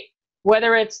appreciate,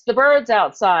 whether it's the birds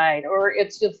outside or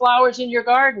it's the flowers in your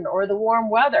garden or the warm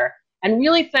weather, and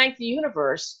really thank the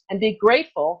universe and be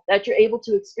grateful that you're able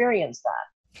to experience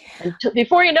that. And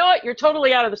before you know it, you're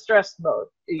totally out of the stress mode.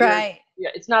 Right.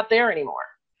 It's not there anymore.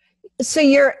 So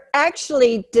you're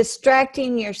actually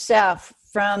distracting yourself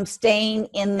from staying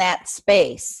in that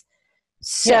space.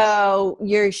 So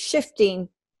you're shifting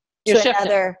to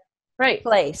another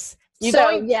place.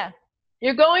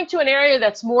 You're going to an area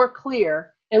that's more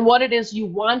clear in what it is you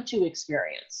want to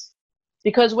experience.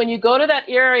 Because when you go to that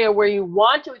area where you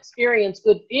want to experience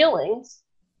good feelings,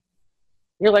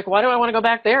 you're like, why do I want to go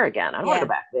back there again? I don't want to go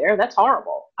back there. That's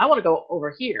horrible. I want to go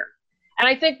over here. And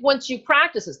I think once you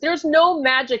practice this, there's no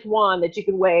magic wand that you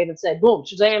can wave and say, boom,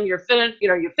 Shazam, you're finished,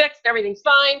 you're fixed, everything's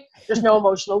fine. There's no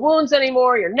emotional wounds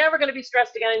anymore. You're never going to be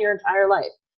stressed again in your entire life.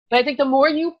 But I think the more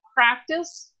you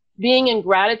practice being in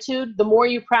gratitude, the more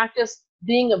you practice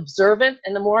being observant,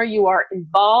 and the more you are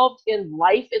involved in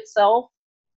life itself,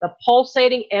 the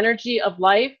pulsating energy of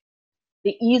life,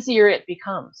 the easier it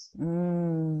becomes.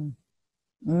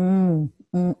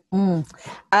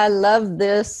 I love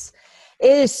this.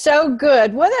 It is so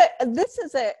good. This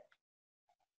is a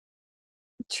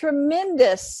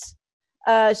tremendous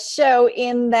show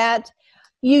in that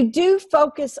you do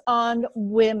focus on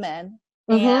women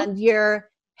and you're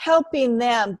helping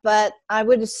them, but I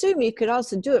would assume you could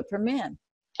also do it for men.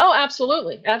 Oh,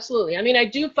 absolutely. Absolutely. I mean, I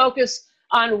do focus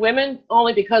on women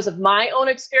only because of my own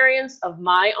experience, of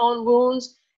my own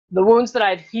wounds, the wounds that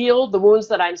I've healed, the wounds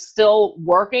that I'm still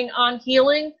working on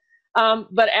healing.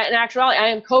 But in actuality, I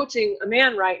am coaching a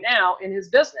man right now in his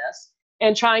business,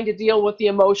 and trying to deal with the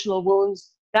emotional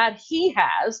wounds that he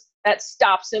has that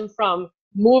stops him from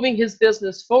moving his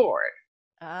business forward.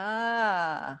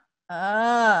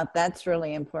 That's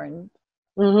really important.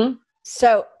 Mm-hmm.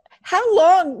 So how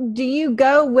long do you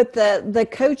go with the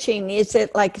coaching? Is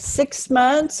it like 6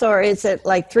 months or is it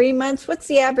like 3 months? What's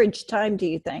the average time, do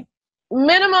you think?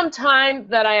 Minimum time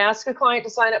that I ask a client to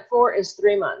sign up for is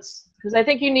 3 months, because I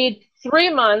think you need 3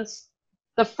 months.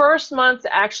 The first month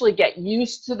to actually get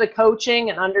used to the coaching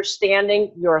and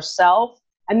understanding yourself.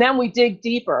 And then we dig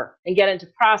deeper and get into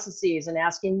processes and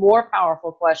asking more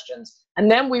powerful questions.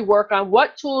 And then we work on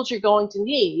what tools you're going to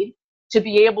need to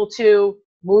be able to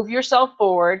move yourself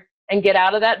forward and get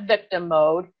out of that victim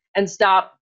mode and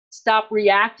stop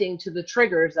reacting to the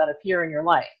triggers that appear in your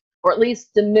life, or at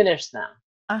least diminish them.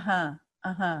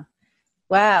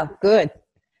 Wow, good.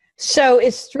 So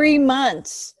it's 3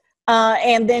 months.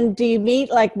 And then do you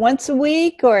meet like once a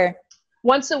week or?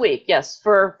 Once a week, yes,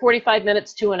 for 45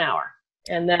 minutes to an hour.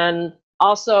 And then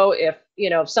also if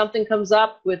something comes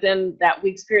up within that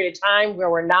week's period of time where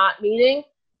we're not meeting,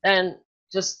 then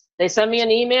just they send me an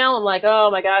email. I'm like,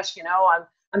 oh my gosh,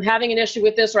 I'm having an issue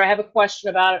with this, or I have a question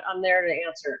about it. I'm there to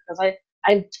answer it, because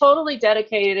I'm totally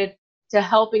dedicated to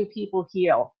helping people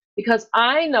heal, because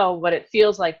I know what it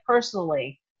feels like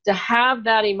personally to have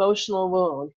that emotional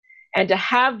wound and to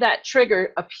have that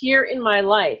trigger appear in my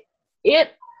life.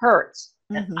 It hurts.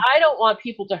 Mm-hmm. And I don't want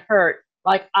people to hurt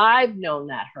like I've known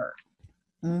that hurt.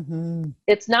 Mm-hmm.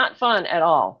 It's not fun at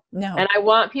all. No. And I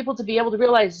want people to be able to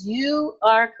realize you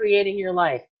are creating your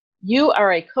life. You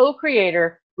are a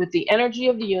co-creator with the energy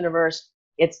of the universe.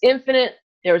 It's infinite.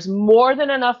 There's more than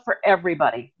enough for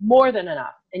everybody, more than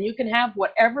enough. And you can have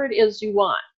whatever it is you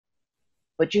want.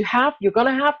 But you're going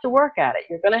to have to work at it.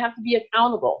 You're going to have to be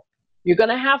accountable. You're going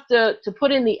to have to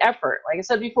put in the effort. Like I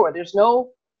said before,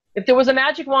 if there was a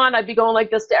magic wand, I'd be going like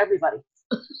this to everybody.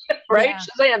 Right?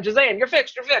 Yeah. Shazam, you're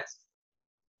fixed.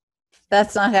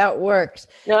 That's not how it works.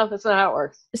 No, that's not how it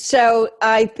works. So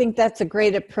I think that's a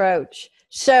great approach.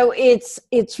 So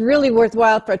it's really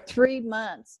worthwhile. For 3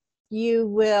 months. You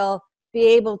will be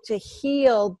able to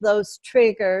heal those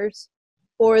triggers,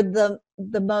 or the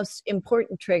most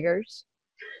important triggers.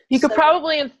 You could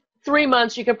probably, in 3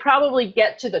 months, you could probably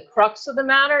get to the crux of the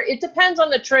matter. It depends on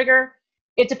the trigger.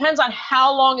 It depends on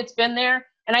how long it's been there.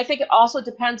 And I think it also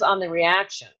depends on the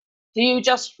reaction. Do you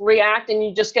just react and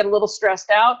you just get a little stressed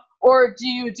out? Or do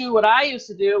you do what I used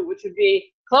to do, which would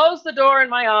be close the door in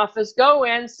my office, go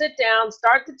in, sit down,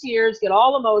 start the tears, get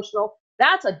all emotional?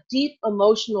 That's a deep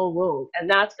emotional wound, and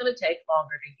that's going to take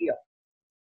longer to heal.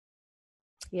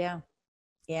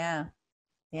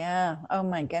 Yeah. Oh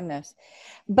my goodness.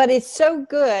 But it's so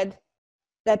good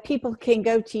that people can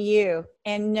go to you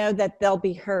and know that they'll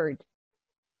be heard.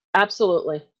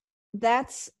 Absolutely.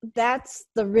 That's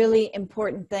the really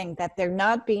important thing, that they're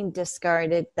not being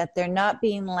discarded, that they're not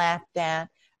being laughed at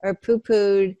or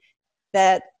poo-pooed,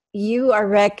 that you are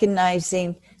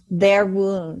recognizing their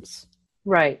wounds.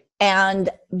 Right. And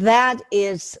that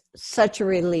is such a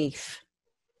relief.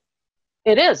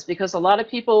 It is, because a lot of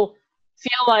people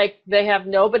feel like they have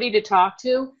nobody to talk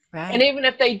to. Right. And even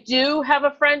if they do have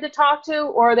a friend to talk to,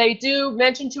 or they do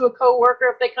mention to a coworker,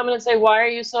 if they come in and say, why are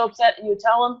you so upset? And you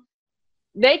tell them,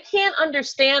 they can't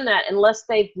understand that unless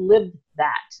they've lived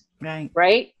that.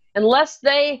 Right? Unless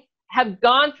they have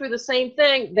gone through the same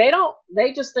thing,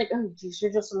 they just think, oh, geez,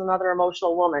 you're just another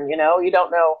emotional woman. You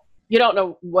don't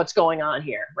know what's going on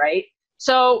here. Right?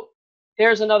 So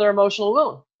there's another emotional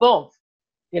wound. Boom.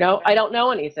 I don't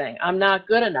know anything. I'm not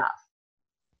good enough.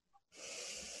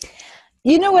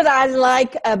 You know what I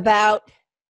like about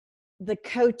the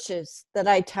coaches that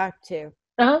I talk to?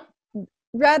 Uh-huh.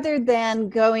 Rather than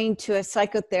going to a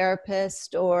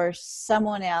psychotherapist or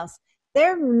someone else,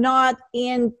 they're not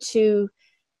into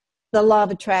the law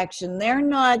of attraction. They're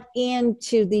not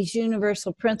into these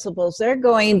universal principles. They're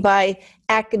going by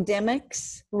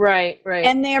academics. Right.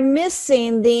 And they're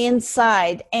missing the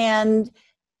inside. And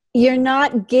you're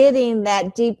not getting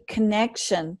that deep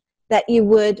connection that you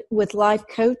would with life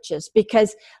coaches.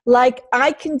 Because like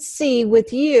I can see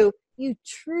with you, you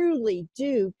truly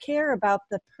do care about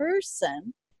the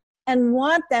person and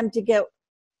want them to get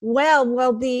well.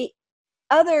 Well, the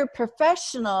other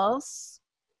professionals,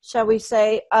 shall we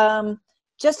say,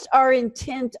 just are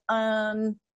intent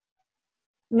on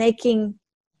making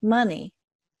money.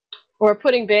 Or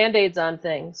putting Band-Aids on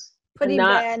things. Putting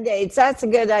Band-Aids, that's a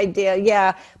good idea.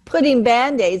 Yeah, putting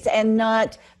Band-Aids and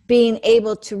not being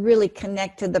able to really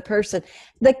connect to the person.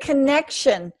 The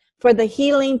connection for the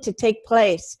healing to take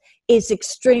place is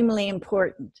extremely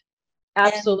important.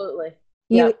 Absolutely.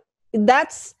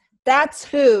 That's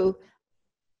who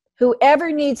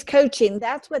whoever needs coaching,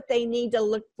 that's what they need to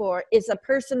look for, is a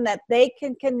person that they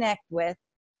can connect with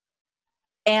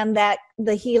and that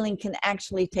the healing can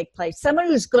actually take place. Someone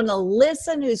who's going to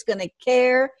listen, who's going to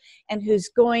care, and who's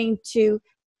going to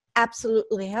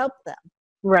absolutely help them.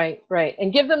 Right.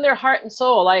 And give them their heart and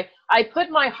soul. I put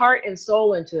my heart and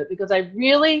soul into it because I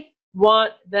really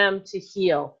want them to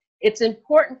heal. It's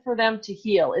important for them to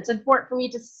heal. It's important for me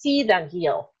to see them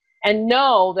heal and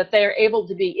know that they are able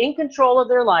to be in control of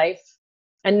their life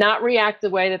and not react the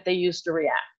way that they used to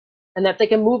react, and that they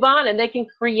can move on and they can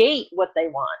create what they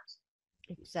want.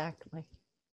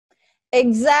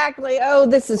 Exactly. Oh,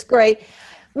 this is great.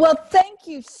 Well, thank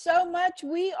you so much.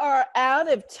 We are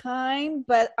out of time,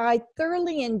 but I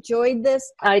thoroughly enjoyed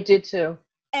this. I did too.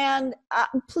 And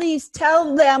please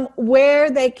tell them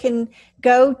where they can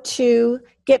go to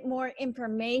get more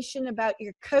information about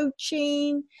your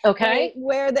coaching. Okay.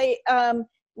 Where they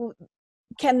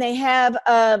can they have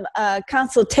a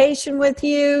consultation with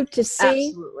you to see?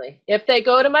 Absolutely. If they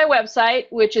go to my website,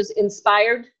 which is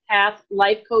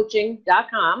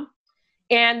inspiredpathlifecoaching.com,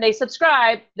 and they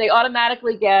subscribe, they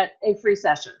automatically get a free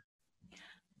session.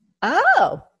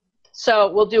 Oh.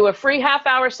 So we'll do a free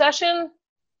half-hour session,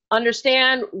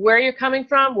 understand where you're coming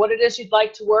from, what it is you'd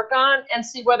like to work on, and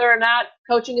see whether or not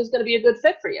coaching is going to be a good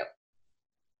fit for you.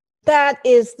 That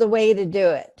is the way to do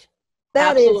it.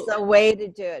 That is the way to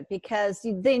do it, because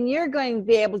then you're going to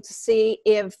be able to see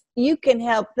if you can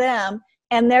help them,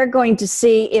 and they're going to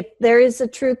see if there is a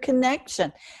true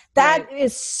connection. That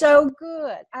is so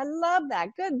good. I love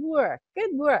that. Good work.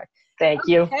 Thank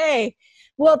you. Okay.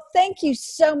 Well, thank you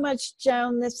so much,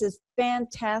 Joan. This is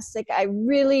fantastic. I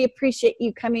really appreciate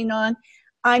you coming on.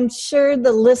 I'm sure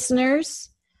the listeners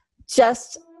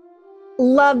just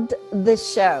loved the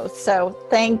show. So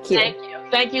thank you. Thank you.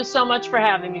 Thank you so much for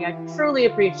having me. I truly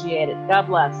appreciate it. God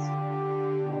bless.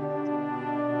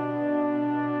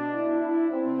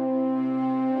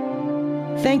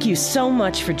 Thank you so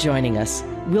much for joining us.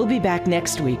 We'll be back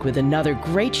next week with another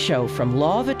great show from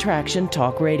Law of Attraction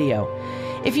Talk Radio.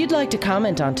 If you'd like to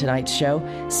comment on tonight's show,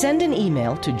 send an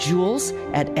email to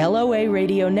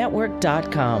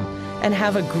jules@loaradionetwork.com and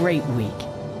have a great week.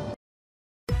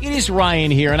 It is Ryan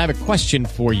here, and I have a question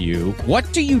for you.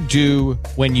 What do you do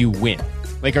when you win?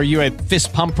 Like, are you a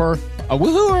fist pumper, a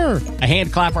woohooer, a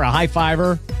hand clapper, a high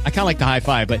fiver? I kind of like the high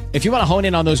five, but if you want to hone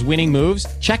in on those winning moves,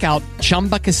 check out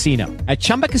Chumba Casino. At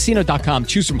ChumbaCasino.com,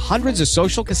 choose from hundreds of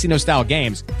social casino-style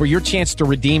games for your chance to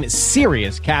redeem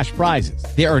serious cash prizes.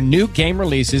 There are new game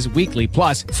releases weekly,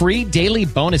 plus free daily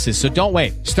bonuses, so don't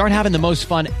wait. Start having the most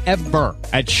fun ever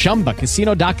at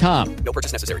ChumbaCasino.com. No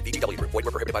purchase necessary. VGW Group. Void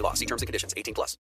where prohibited by law. See terms and conditions. 18+.